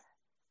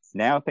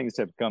 Now things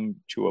have come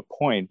to a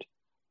point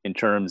in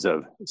terms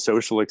of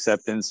social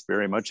acceptance,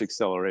 very much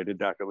accelerated,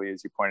 Dr. Lee,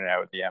 as you pointed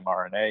out, with the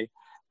mRNA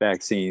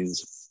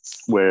vaccines,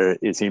 where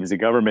it seems the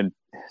government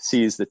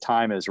sees the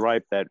time as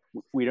ripe that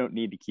we don't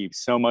need to keep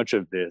so much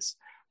of this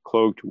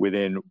cloaked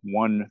within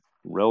one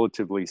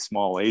relatively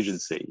small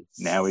agency.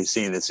 Now we've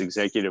seen this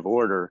executive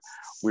order,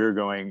 we're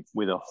going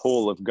with a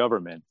whole of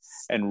government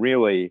and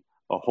really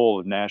a whole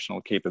of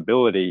national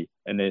capability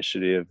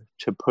initiative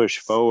to push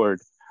forward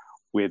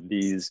with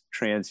these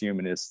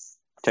transhumanist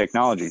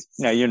technologies.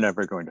 Now, you're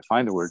never going to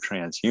find the word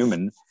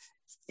transhuman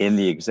in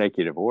the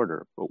executive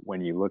order, but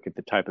when you look at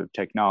the type of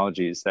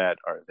technologies that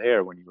are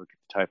there, when you look at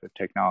the type of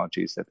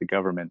technologies that the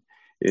government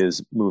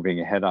is moving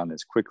ahead on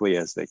as quickly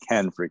as they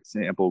can, for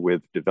example,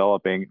 with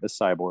developing a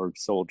cyborg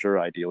soldier,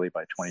 ideally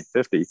by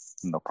 2050,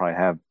 and they'll probably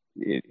have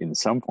it in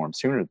some form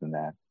sooner than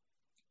that,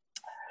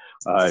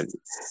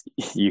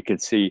 you can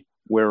see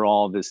where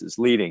all this is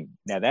leading.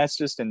 Now, that's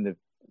just in the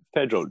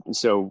federal.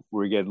 So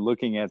we're again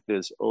looking at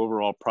this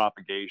overall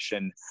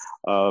propagation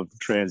of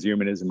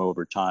transhumanism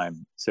over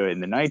time. So in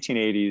the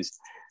 1980s,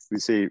 we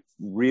see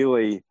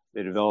really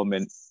the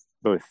development,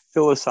 both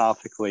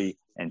philosophically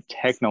and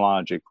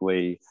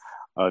technologically,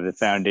 of the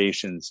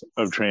foundations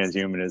of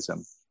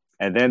transhumanism.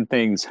 And then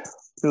things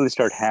really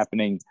start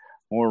happening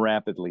more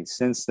rapidly.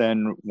 Since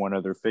then, one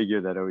other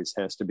figure that always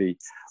has to be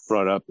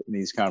brought up in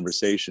these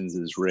conversations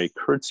is Ray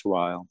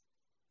Kurzweil.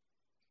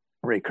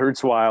 Ray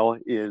Kurzweil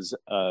is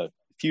a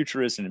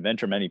futurist and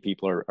inventor. Many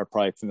people are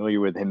probably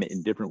familiar with him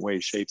in different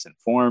ways, shapes, and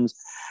forms.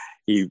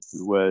 He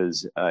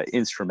was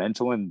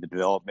instrumental in the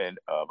development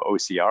of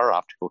OCR,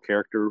 optical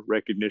character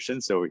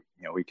recognition. So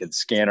we can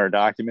scan our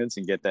documents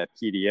and get that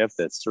PDF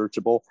that's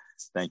searchable.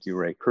 Thank you,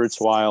 Ray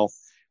Kurzweil.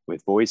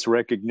 With voice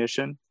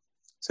recognition,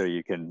 so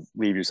you can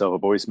leave yourself a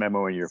voice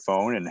memo in your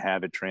phone and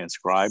have it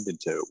transcribed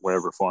into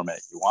whatever format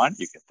you want.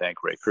 You can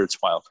thank Ray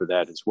Kurzweil for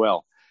that as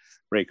well.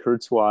 Ray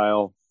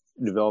Kurzweil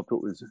developed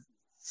what was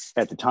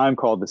at the time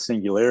called the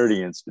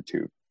Singularity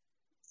Institute.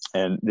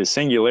 And the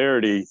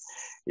singularity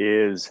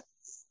is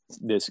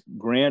this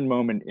grand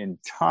moment in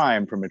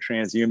time from a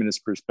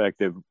transhumanist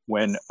perspective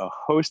when a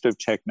host of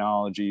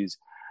technologies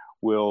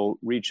will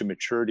reach a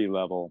maturity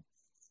level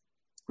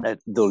that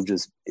there'll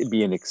just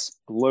be an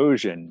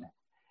explosion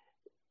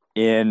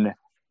in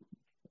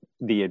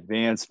the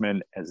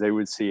advancement, as they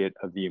would see it,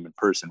 of the human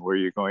person, where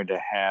you're going to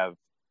have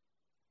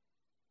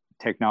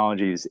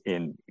technologies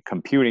in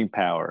computing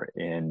power,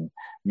 in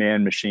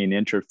man-machine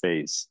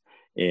interface,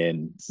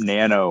 in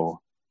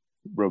nano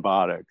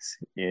robotics,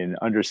 in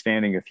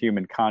understanding of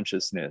human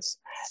consciousness,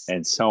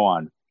 and so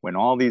on. When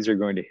all these are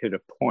going to hit a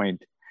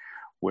point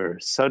where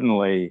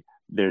suddenly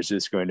there's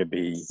just going to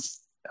be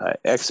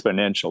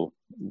exponential,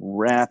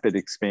 rapid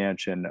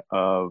expansion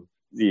of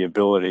the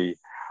ability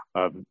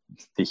of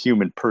the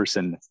human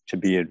person to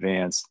be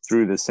advanced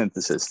through the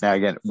synthesis. Now,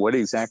 again, what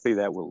exactly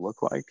that will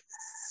look like,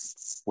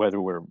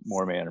 whether we're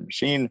more man or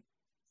machine,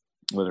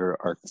 whether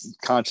our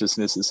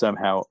consciousness is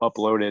somehow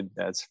uploaded,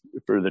 that's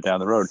further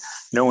down the road.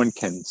 No one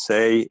can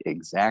say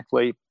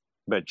exactly,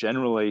 but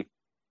generally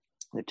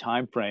the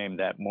time frame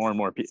that more and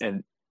more people,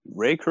 and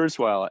Ray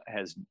Kurzweil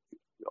has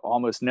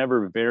almost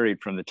never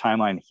varied from the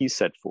timeline he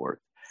set forth.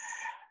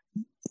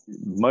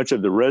 much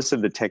of the rest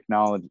of the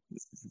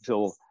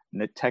technological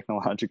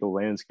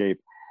landscape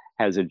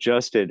has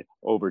adjusted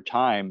over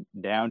time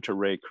down to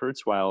Ray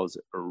Kurzweil's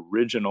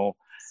original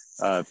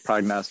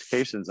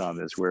prognostications on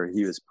this, where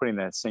he was putting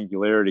that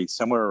singularity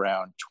somewhere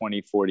around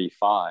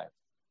 2045.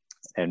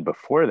 And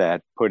before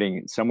that,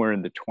 putting somewhere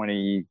in the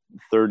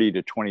 2030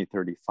 to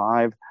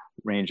 2035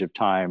 range of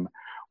time,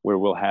 where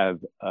we'll have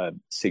a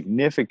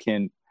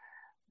significant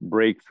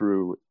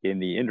breakthrough in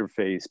the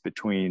interface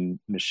between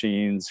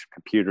machines,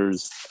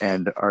 computers,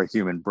 and our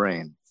human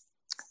brain.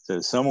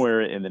 So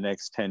somewhere in the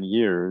next 10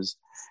 years,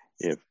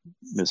 if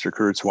Mr.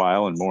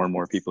 Kurzweil and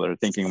more people that are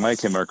thinking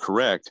like him are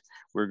correct,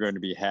 we're going to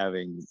be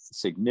having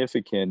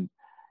significant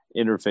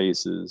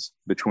interfaces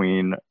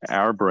between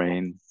our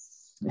brain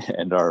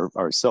and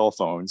our cell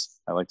phones.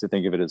 I like to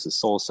think of it as a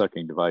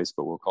soul-sucking device,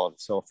 but we'll call it a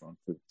cell phone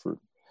for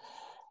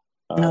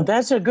no,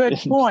 that's a good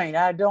point.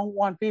 I don't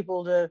want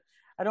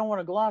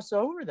to gloss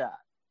over that.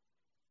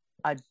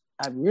 I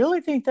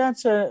really think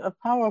that's a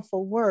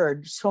powerful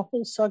word,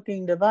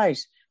 soul-sucking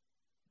device.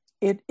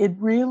 It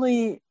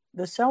really,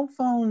 the cell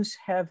phones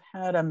have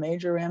had a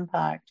major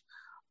impact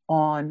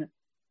on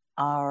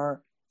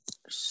our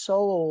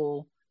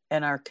soul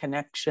and our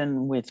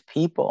connection with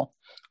people.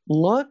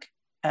 Look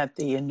at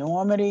the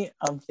enormity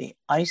of the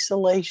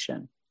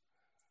isolation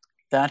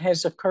that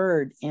has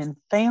occurred in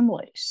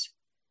families.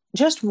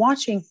 Just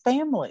watching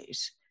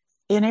families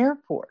in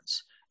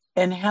airports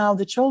and how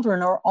the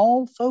children are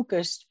all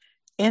focused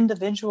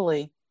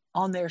individually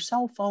on their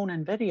cell phone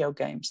and video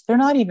games. They're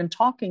not even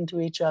talking to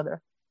each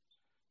other.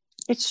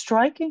 It's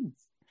striking.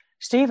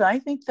 Steve, I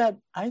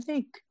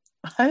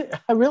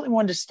really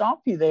wanted to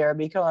stop you there,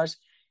 because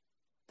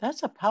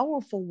that's a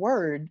powerful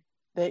word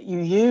that you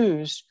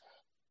used.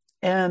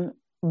 And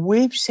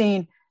we've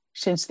seen,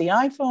 since the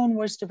iPhone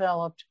was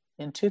developed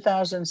in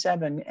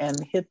 2007 and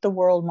hit the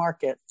world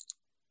market,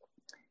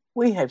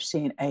 we have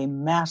seen a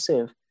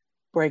massive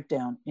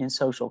breakdown in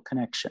social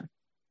connection.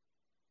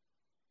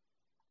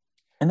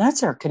 And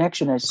that's our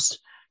connection as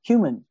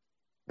human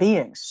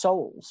beings,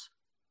 souls,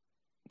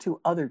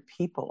 to other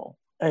people.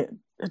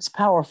 It's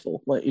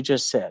powerful what you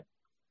just said.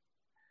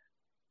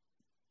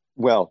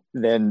 Well,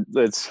 then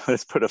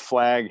let's put a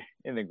flag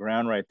in the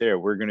ground right there.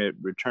 We're going to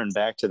return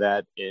back to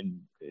that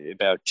in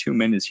about 2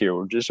 minutes here.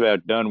 We're just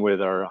about done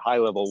with our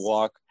high-level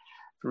walk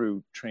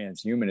through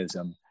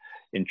transhumanism.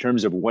 In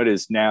terms of what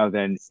is now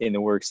then in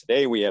the works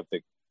today, we have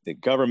the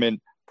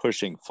government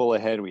pushing full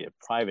ahead. We have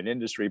private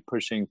industry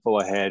pushing full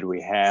ahead. We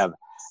have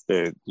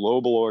the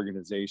global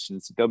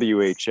organizations.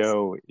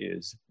 WHO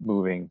is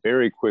moving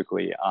very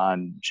quickly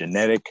on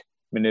genetic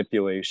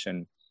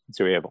manipulation.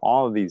 So we have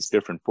all of these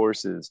different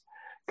forces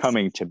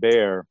coming to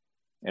bear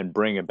and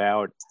bring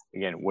about,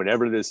 again,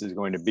 whatever this is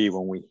going to be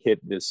when we hit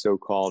this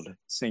so-called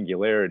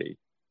singularity.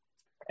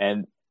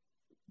 And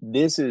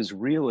this is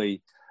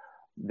really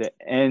the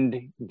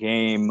end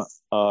game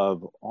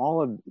of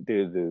all of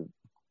the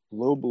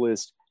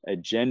globalist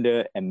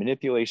agenda and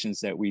manipulations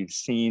that we've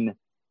seen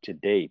to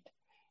date.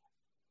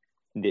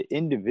 The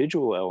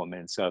individual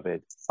elements of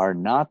it are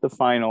not the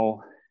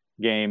final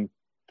game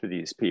for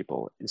these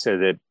people. So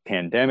the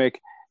pandemic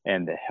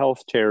and the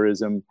health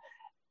terrorism,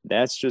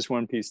 that's just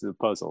one piece of the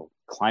puzzle.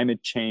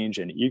 Climate change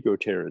and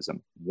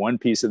eco-terrorism, one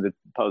piece of the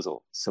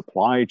puzzle.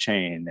 Supply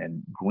chain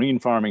and green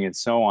farming and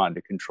so on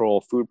to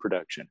control food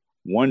production,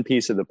 one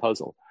piece of the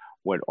puzzle.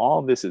 What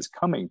all this is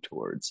coming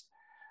towards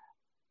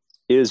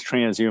is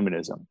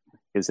transhumanism,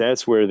 because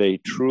that's where they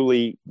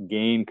truly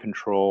gain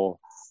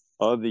control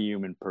of the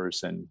human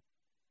person,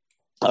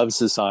 of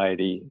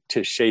society,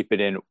 to shape it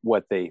in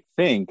what they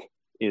think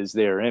is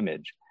their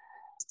image.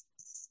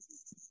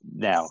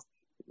 Now,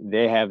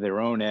 they have their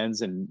own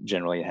ends, and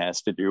generally it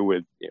has to do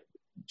with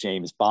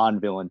James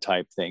Bond villain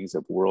type things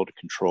of world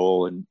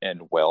control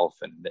and wealth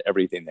and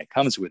everything that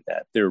comes with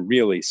that. They're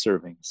really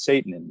serving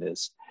Satan in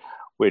this,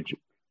 which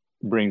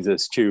brings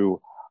us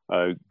to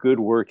a good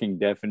working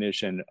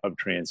definition of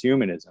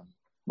transhumanism,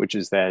 which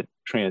is that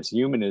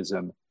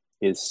transhumanism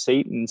is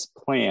Satan's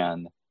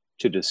plan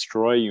to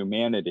destroy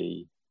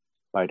humanity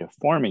by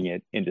deforming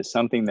it into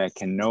something that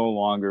can no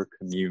longer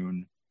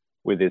commune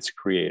with its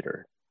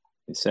creator.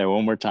 I say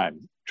one more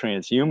time,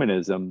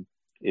 transhumanism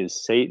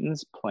is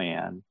Satan's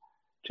plan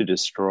to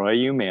destroy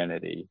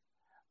humanity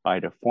by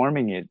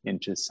deforming it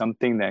into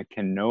something that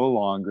can no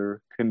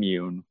longer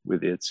commune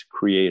with its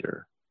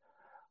creator.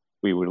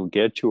 We will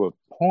get to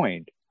a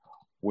point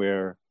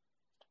where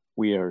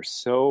we are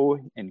so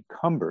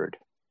encumbered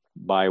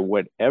by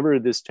whatever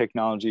this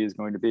technology is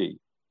going to be,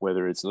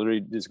 whether it's literally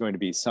just going to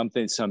be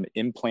some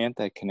implant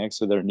that connects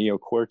with our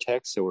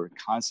neocortex, so we're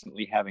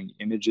constantly having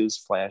images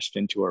flashed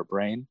into our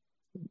brain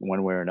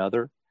one way or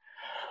another,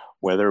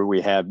 whether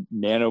we have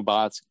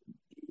nanobots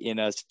in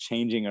us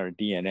changing our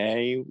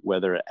DNA,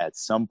 whether at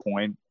some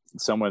point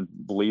someone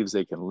believes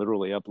they can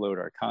literally upload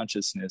our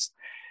consciousness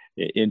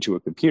into a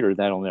computer.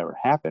 That'll never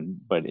happen,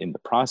 but in the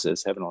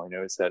process, heaven only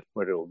knows that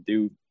what it'll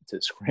do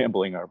to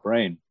scrambling our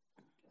brain.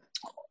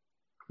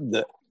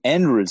 The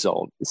end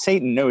result,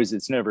 Satan knows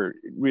it's never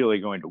really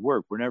going to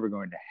work. We're never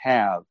going to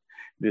have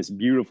this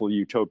beautiful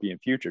utopian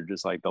future,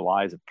 just like the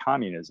lies of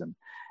communism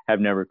have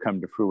never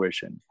come to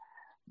fruition.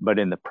 But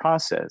in the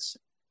process,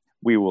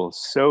 we will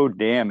so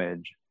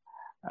damage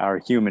our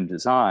human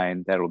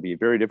design that it'll be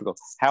very difficult.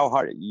 How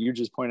hard, you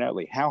just pointed out,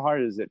 Lee, how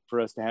hard is it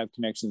for us to have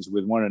connections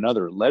with one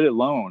another, let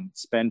alone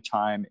spend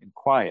time in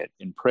quiet,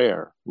 in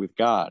prayer with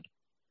God?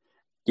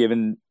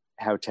 Given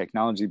how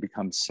technology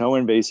becomes so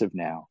invasive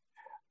now,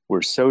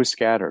 we're so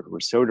scattered,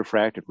 we're so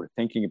diffracted, we're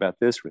thinking about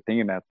this, we're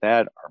thinking about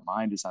that, our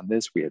mind is on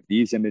this, we have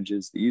these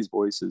images, these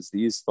voices,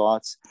 these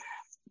thoughts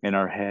in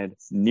our head.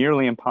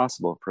 Nearly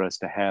impossible for us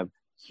to have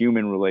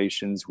human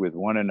relations with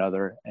one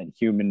another and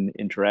human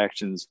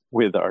interactions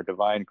with our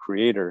divine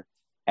creator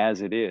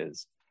as it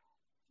is.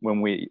 When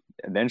we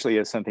eventually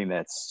have something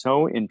that's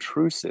so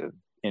intrusive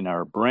in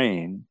our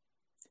brain,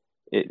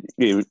 it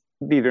would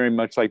be very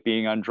much like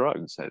being on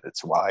drugs.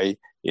 That's why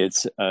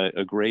it's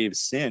a grave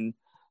sin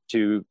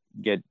to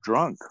get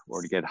drunk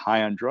or to get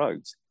high on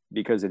drugs,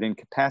 because it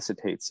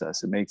incapacitates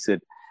us. It makes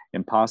it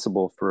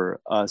impossible for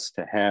us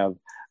to have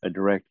a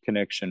direct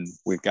connection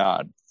with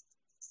God.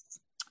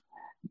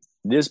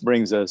 This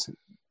brings us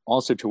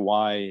also to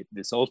why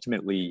this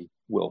ultimately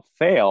will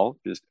fail.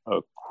 Just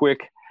a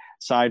quick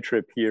side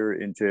trip here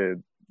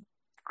into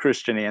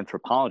Christian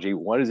anthropology.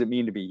 What does it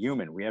mean to be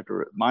human? We have to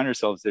remind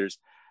ourselves there's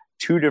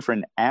two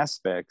different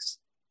aspects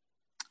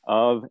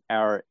of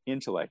our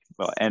intellect,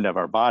 and of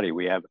our body.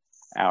 We have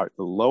the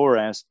lower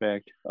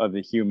aspect of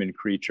the human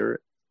creature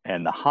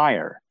and the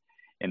higher.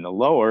 In the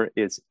lower,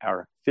 it's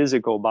our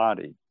physical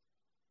body,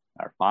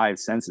 our five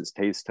senses,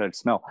 taste, touch,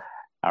 smell,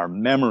 our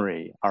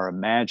memory, our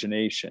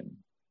imagination,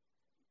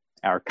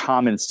 our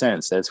common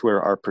sense. That's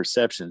where our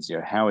perceptions,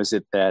 how is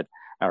it that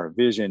our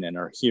vision and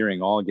our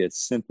hearing all get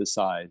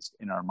synthesized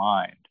in our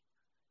mind?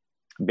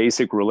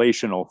 Basic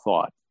relational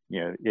thought.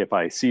 If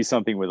I see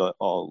something with a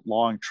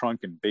long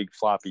trunk and big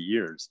floppy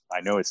ears, I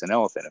know it's an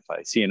elephant. If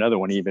I see another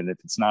one, even if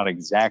it's not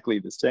exactly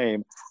the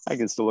same, I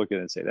can still look at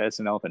it and say, that's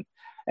an elephant.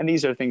 And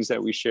these are things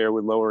that we share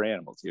with lower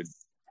animals.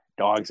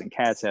 Dogs and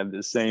cats have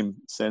the same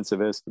sense of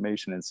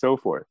estimation and so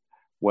forth.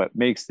 What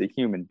makes the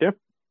human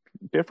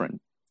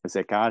different is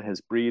that God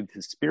has breathed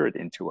his spirit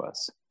into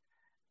us.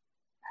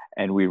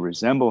 And we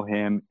resemble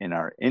him in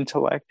our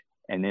intellect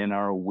and in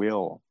our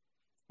will.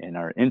 In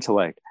our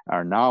intellect,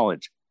 our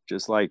knowledge,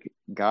 just like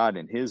God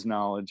in his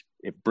knowledge,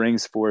 it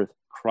brings forth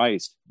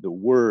Christ, the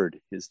word,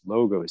 his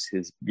logos,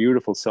 his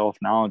beautiful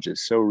self-knowledge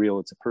is so real,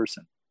 it's a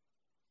person.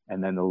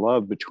 And then the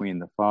love between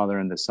the Father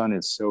and the Son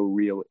is so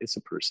real, it's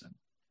a person.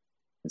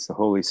 It's the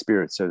Holy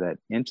Spirit. So that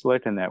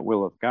intellect and that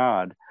will of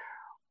God,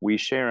 we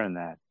share in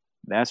that.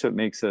 That's what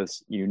makes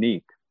us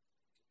unique.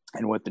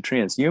 And what the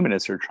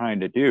transhumanists are trying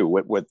to do,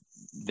 what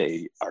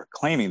they are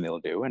claiming they'll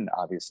do, and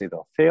obviously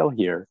they'll fail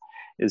here,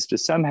 is to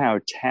somehow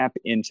tap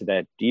into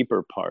that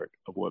deeper part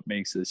of what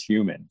makes us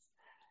human,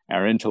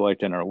 our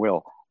intellect and our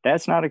will.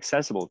 That's not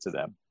accessible to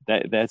them.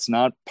 That's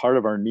not part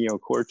of our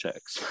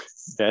neocortex.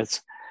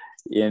 That's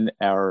in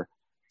our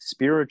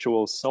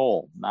spiritual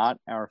soul, not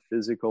our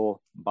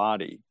physical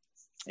body.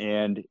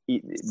 And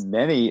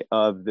many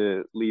of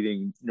the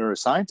leading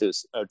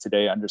neuroscientists of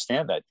today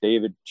understand that.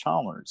 David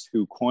Chalmers,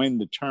 who coined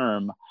the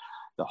term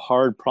the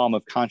hard problem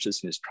of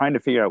consciousness, trying to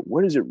figure out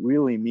what does it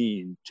really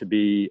mean to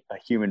be a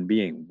human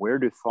being? Where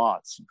do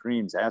thoughts,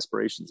 dreams,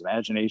 aspirations,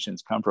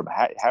 imaginations come from?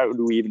 How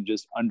do we even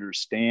just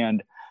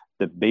understand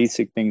the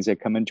basic things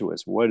that come into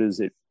us? What is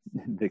it?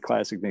 The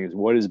classic thing is,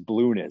 what is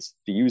blueness?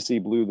 Do you see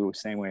blue the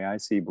same way I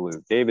see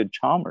blue? David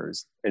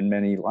Chalmers and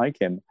many like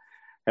him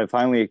have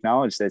finally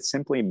acknowledged that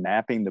simply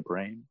mapping the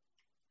brain,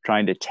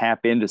 trying to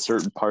tap into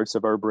certain parts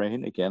of our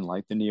brain, again,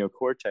 like the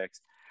neocortex,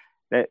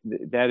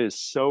 that is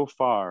so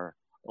far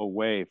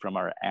away from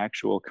our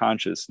actual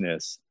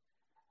consciousness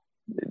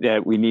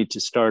that we need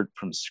to start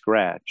from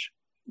scratch.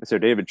 So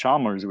David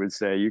Chalmers would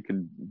say you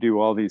can do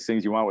all these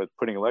things you want with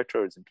putting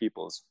electrodes in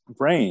people's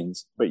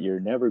brains, but you're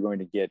never going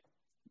to get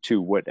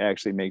to what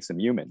actually makes them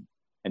human.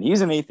 And he's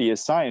an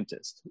atheist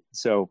scientist.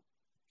 So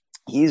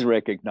he's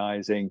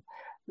recognizing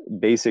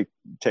basic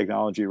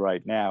technology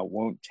right now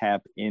won't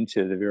tap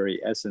into the very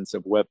essence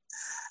of what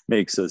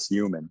makes us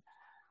human.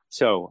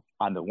 So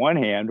on the one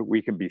hand,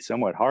 we can be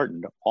somewhat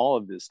heartened. All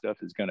of this stuff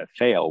is going to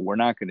fail. We're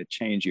not going to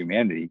change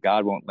humanity.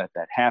 God won't let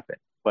that happen.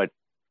 But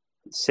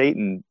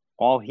Satan,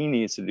 all he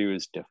needs to do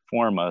is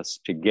deform us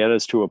to get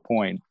us to a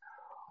point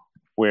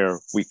where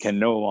we can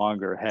no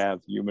longer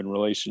have human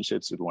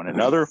relationships with one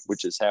another,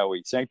 which is how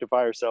we sanctify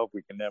ourselves.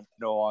 We can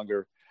no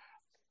longer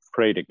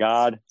pray to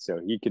God so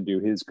he can do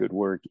his good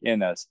work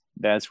in us.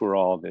 That's where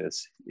all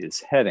this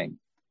is heading.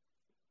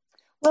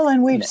 Well,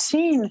 and we've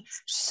seen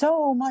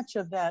so much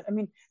of that. I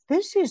mean,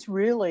 this is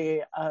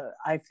really,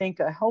 I think,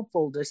 a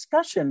helpful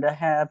discussion to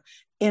have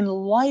in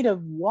light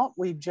of what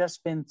we've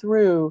just been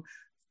through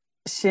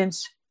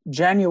since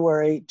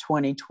January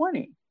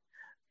 2020,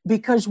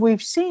 because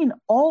we've seen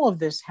all of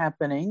this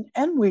happening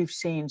and we've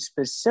seen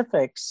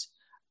specifics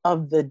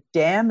of the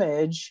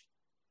damage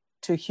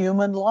to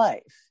human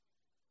life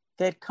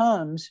that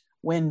comes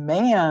when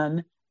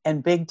man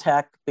and big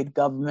tech, big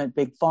government,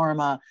 big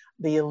pharma,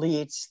 the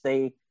elites,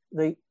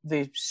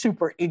 the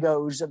super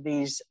egos of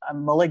these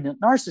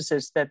malignant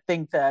narcissists that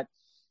think that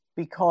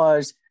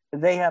because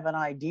they have an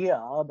idea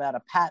about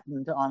a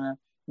patent on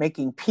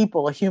making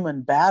people a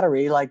human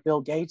battery, like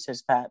Bill Gates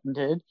has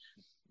patented,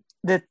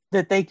 that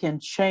they can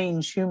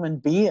change human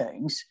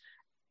beings.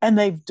 And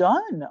they've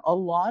done a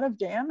lot of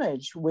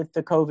damage with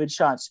the COVID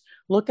shots.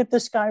 Look at the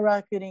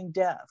skyrocketing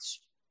deaths.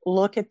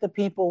 Look at the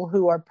people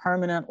who are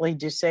permanently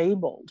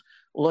disabled.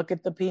 Look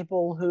at the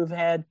people who've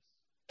had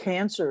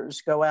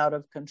cancers go out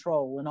of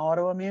control and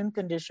autoimmune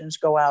conditions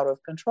go out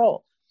of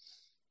control.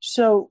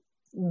 So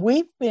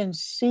we've been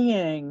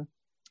seeing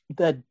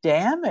the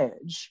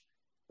damage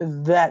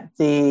that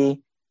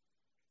the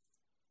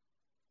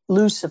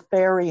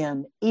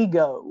Luciferian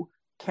ego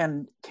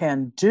can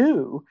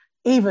do,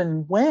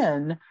 even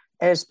when,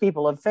 as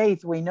people of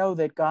faith, we know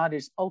that God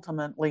is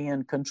ultimately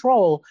in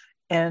control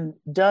and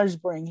does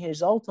bring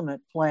his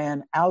ultimate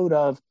plan out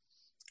of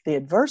the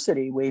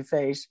adversity we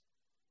face.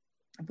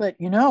 But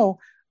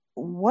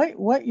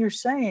what you're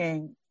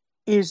saying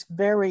is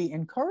very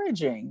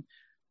encouraging,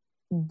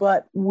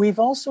 but we've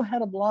also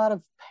had a lot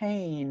of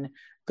pain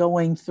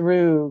going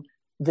through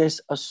this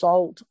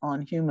assault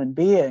on human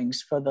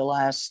beings for the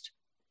last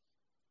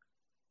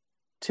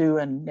 2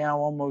 and now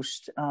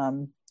almost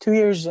 2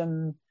 years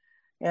and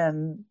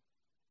 9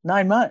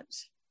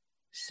 months.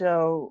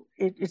 So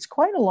it's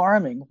quite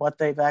alarming what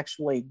they've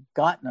actually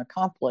gotten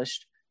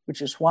accomplished,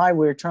 which is why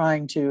we're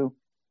trying to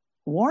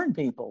warn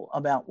people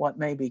about what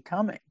may be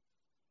coming.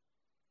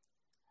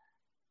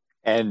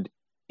 And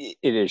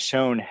it has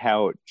shown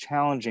how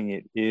challenging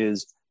it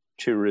is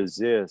to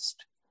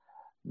resist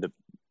the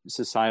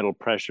societal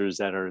pressures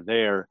that are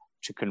there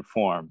to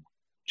conform,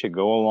 to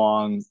go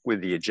along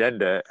with the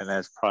agenda. And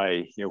that's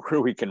probably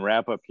where we can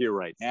wrap up here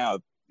right now,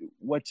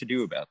 what to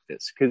do about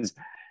this. Because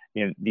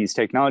these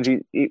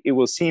technologies, it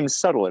will seem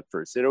subtle at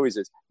first. It always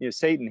is.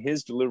 Satan,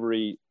 his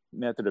delivery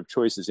method of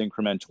choice is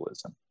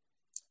incrementalism.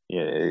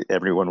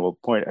 Everyone will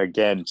point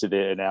again to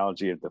the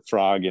analogy of the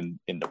frog in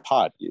the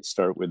pot. You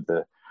start with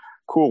the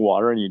cool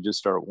water and you just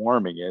start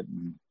warming it,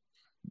 and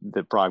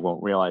the frog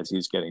won't realize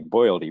he's getting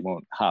boiled. He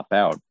won't hop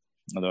out.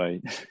 Although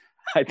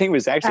I think it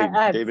was actually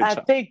David. I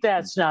think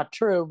that's not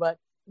true, but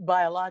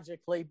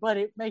biologically, but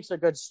it makes a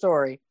good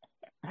story.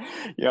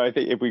 I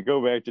think if we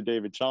go back to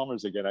David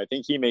Chalmers again, I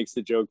think he makes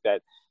the joke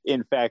that,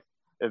 in fact,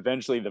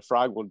 eventually the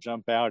frog will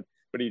jump out,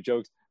 but he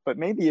jokes, but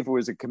maybe if it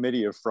was a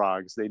committee of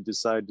frogs, they'd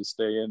decide to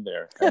stay in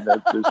there. And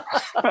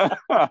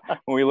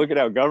when we look at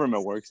how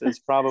government works, that's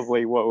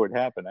probably what would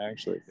happen,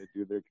 actually. They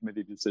do their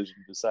committee decision,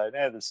 decide,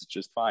 this is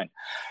just fine.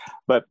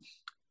 But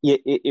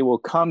it will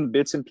come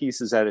bits and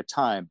pieces at a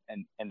time.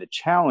 And the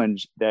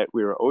challenge that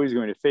we're always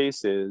going to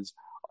face is,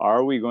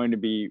 are we going to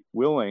be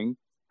willing,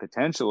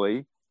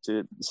 potentially,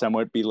 to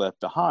somewhat be left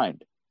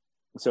behind?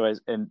 So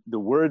and the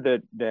word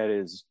that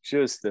is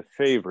just the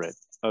favorite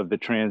of the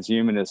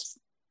transhumanist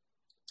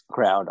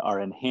crowd are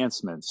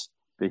enhancements,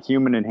 the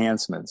human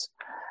enhancements.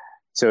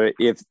 So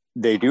if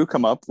they do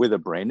come up with a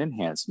brain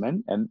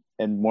enhancement, and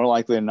more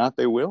likely than not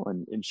they will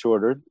in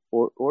shorter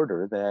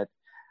order, that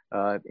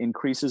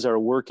increases our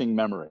working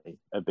memory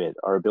a bit,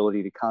 our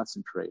ability to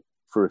concentrate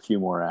for a few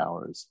more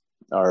hours,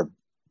 our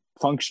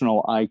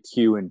functional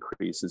IQ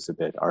increases a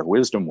bit. Our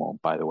wisdom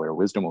won't, by the way. Our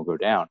wisdom will go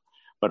down,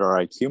 but our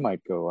IQ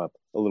might go up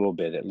a little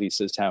bit, at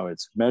least as how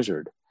it's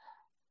measured.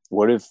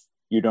 What if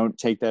you don't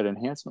take that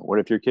enhancement? What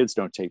if your kids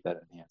don't take that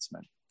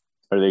enhancement?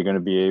 Are they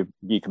going to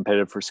be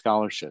competitive for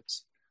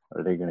scholarships?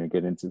 Are they going to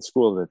get into the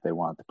school that they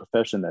want, the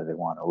profession that they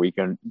want? Are we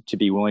going to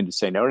be willing to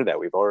say no to that?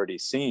 We've already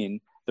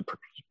seen the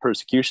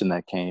persecution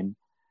that came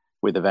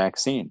with the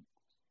vaccine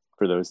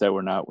for those that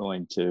were not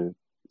willing to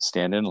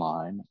stand in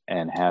line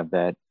and have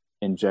that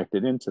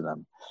injected into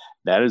them.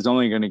 That is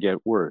only going to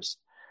get worse.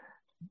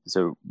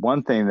 So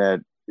one thing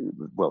there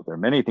are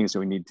many things that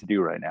we need to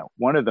do right now.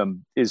 One of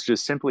them is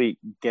just simply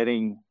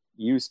getting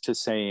used to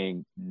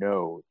saying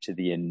no to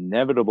the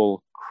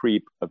inevitable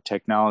creep of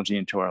technology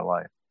into our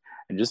life.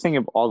 And just think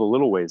of all the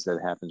little ways that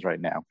it happens right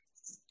now.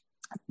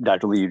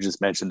 Dr. Lee, you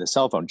just mentioned the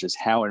cell phone, just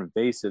how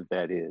invasive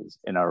that is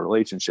in our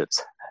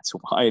relationships. That's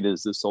why it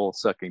is the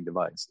soul-sucking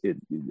device.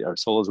 Our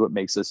soul is what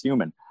makes us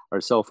human.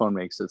 Our cell phone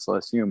makes us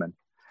less human.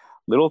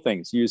 Little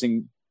things,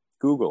 using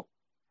Google.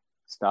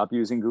 Stop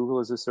using Google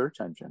as a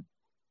search engine.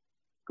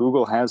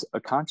 Google has a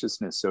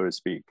consciousness, so to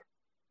speak.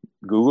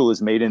 Google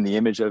is made in the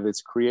image of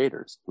its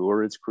creators. Who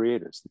are its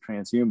creators? The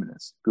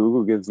transhumanists.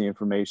 Google gives the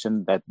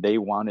information that they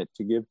want it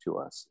to give to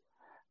us.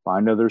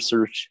 Find other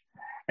search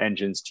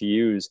engines to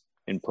use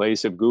in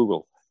place of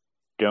Google.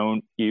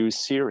 Don't use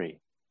Siri.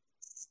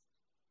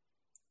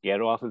 Get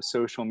off of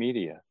social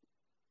media.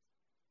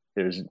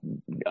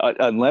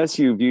 Unless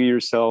you view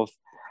yourself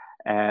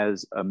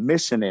as a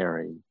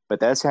missionary, but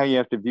that's how you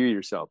have to view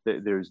yourself.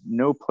 There's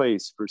no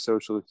place for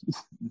social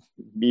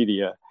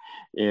media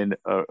in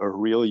a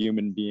real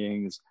human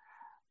being's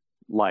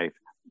life.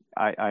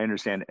 I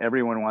understand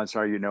everyone wants to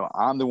argue,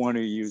 I'm the one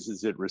who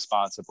uses it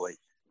responsibly.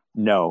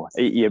 No,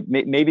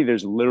 maybe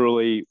there's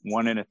literally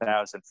 1 in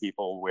 1,000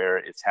 people where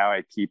it's how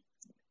I keep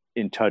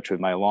in touch with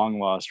my long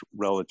lost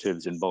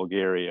relatives in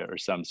Bulgaria or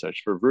some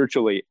such. For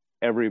virtually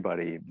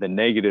everybody, the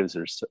negatives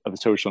of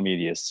social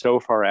media so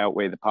far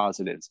outweigh the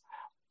positives.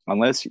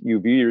 Unless you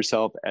view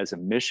yourself as a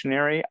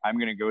missionary, I'm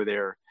going to go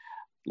there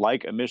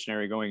like a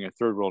missionary going in a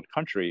third world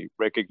country,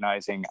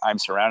 recognizing I'm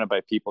surrounded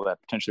by people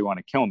that potentially want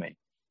to kill me.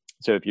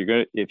 So if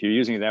you're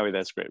using it that way,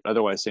 that's great.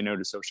 Otherwise, say no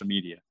to social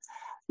media.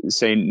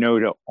 Say no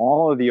to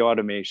all of the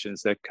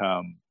automations that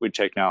come with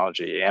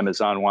technology.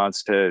 Amazon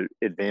wants to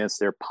advance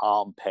their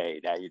Palm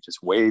Pay. Now you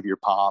just wave your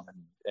palm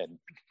and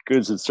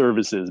goods and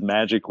services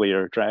magically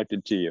are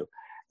attracted to you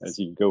as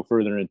you go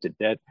further into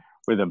debt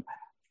with them.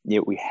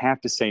 Yet we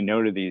have to say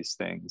no to these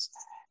things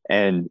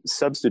and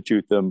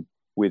substitute them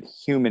with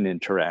human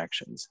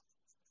interactions.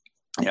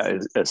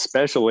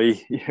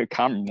 Especially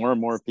more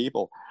and more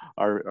people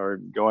are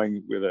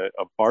going with a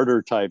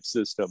barter type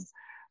system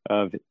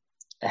of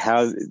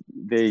how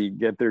they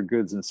get their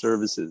goods and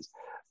services.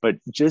 But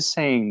just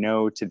saying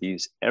no to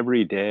these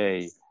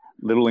everyday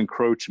little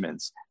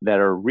encroachments that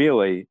are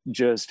really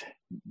just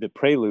the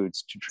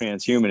preludes to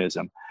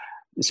transhumanism,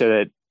 so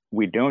that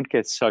we don't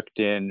get sucked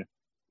in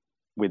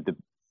with the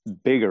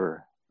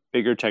bigger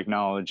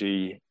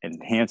technology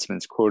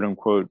enhancements, quote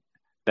unquote,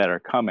 that are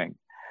coming.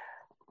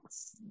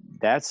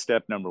 That's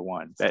step number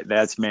one.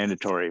 That's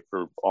mandatory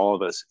for all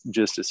of us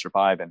just to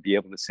survive and be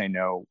able to say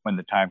no when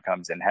the time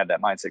comes and have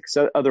that mindset.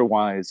 So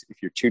otherwise,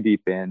 if you're too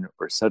deep in,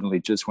 or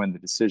suddenly just when the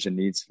decision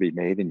needs to be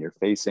made and you're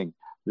facing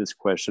this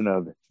question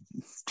of,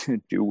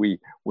 do we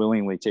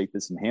willingly take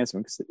this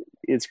enhancement? Because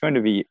it's going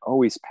to be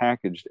always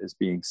packaged as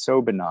being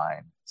so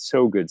benign,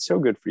 so good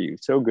for you,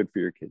 so good for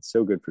your kids,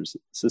 so good for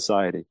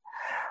society.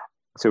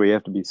 So we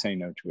have to be saying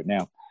no to it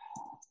now.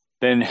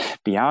 Then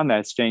beyond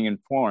that, staying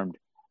informed.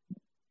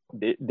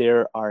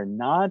 There are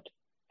not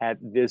at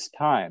this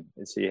time,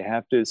 so you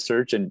have to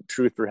search, and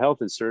Truth for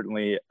Health is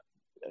certainly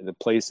the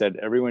place that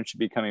everyone should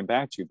be coming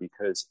back to,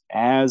 because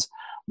as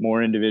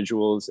more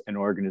individuals and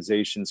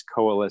organizations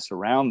coalesce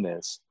around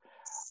this,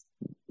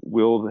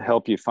 we'll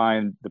help you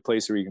find the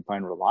place where you can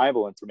find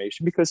reliable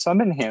information, because some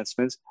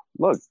enhancements,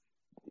 look,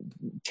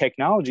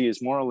 technology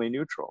is morally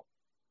neutral.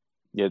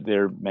 Yet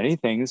there are many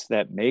things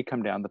that may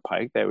come down the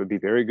pike that would be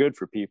very good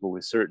for people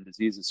with certain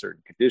diseases,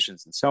 certain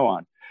conditions, and so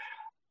on.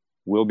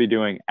 We'll be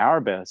doing our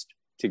best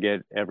to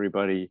get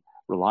everybody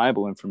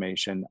reliable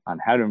information on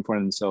how to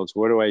inform themselves.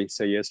 What do I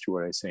say yes to?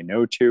 What do I say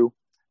no to?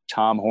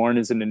 Tom Horn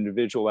is an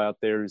individual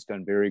out there who's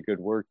done very good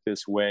work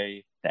this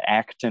way. The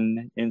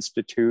Acton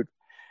Institute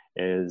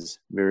is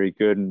very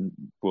good, and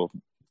we'll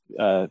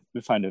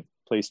find a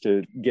place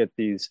to get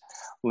these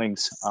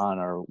links on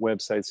our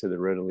website so they're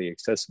readily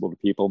accessible to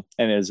people.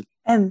 And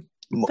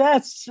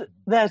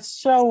that's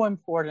so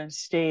important,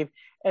 Steve.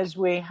 As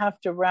we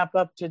have to wrap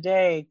up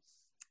today,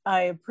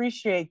 I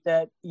appreciate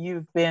that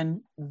you've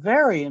been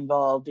very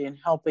involved in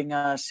helping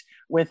us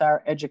with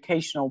our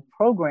educational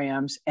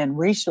programs and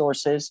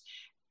resources.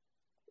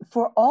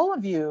 For all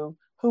of you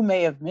who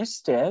may have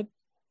missed it,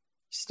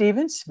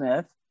 Stephen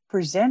Smith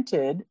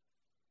presented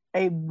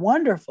a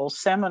wonderful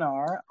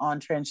seminar on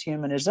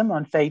transhumanism,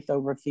 on faith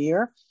over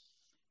fear,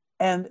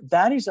 and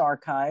that is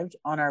archived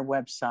on our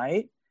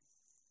website.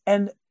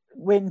 And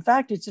in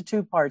fact, it's a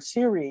 2-part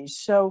series.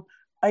 So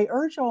I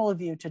urge all of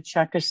you to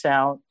check us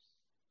out.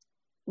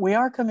 We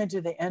are coming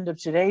to the end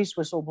of today's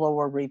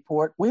Whistleblower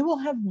Report. We will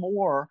have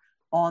more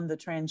on the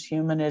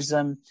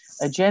transhumanism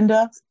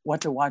agenda, what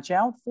to watch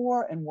out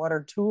for, and what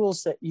are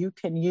tools that you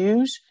can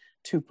use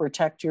to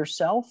protect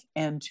yourself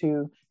and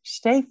to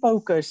stay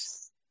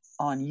focused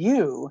on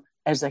you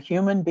as a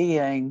human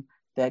being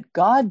that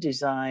God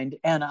designed,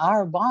 and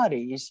our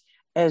bodies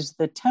as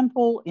the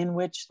temple in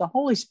which the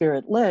Holy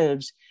Spirit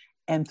lives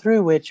and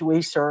through which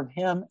we serve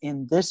him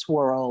in this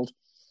world.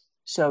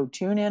 So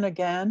tune in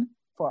again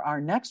for our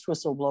next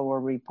Whistleblower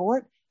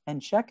Report,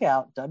 and check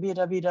out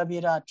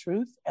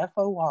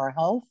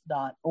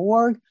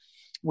www.truthforhealth.org.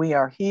 We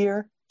are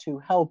here to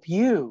help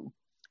you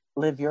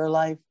live your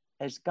life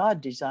as God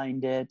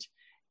designed it,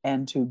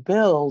 and to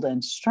build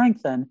and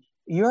strengthen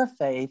your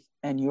faith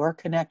and your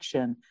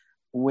connection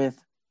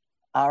with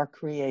our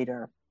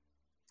Creator.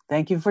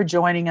 Thank you for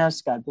joining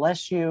us. God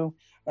bless you,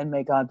 and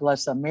may God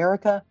bless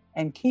America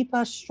and keep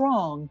us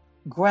strong,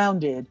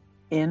 grounded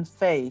in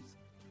faith,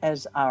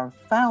 as our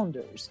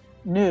founders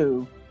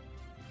knew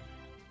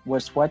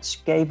was what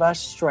gave us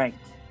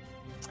strength.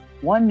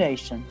 One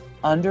nation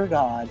under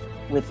God,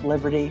 with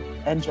liberty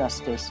and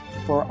justice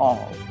for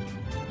all.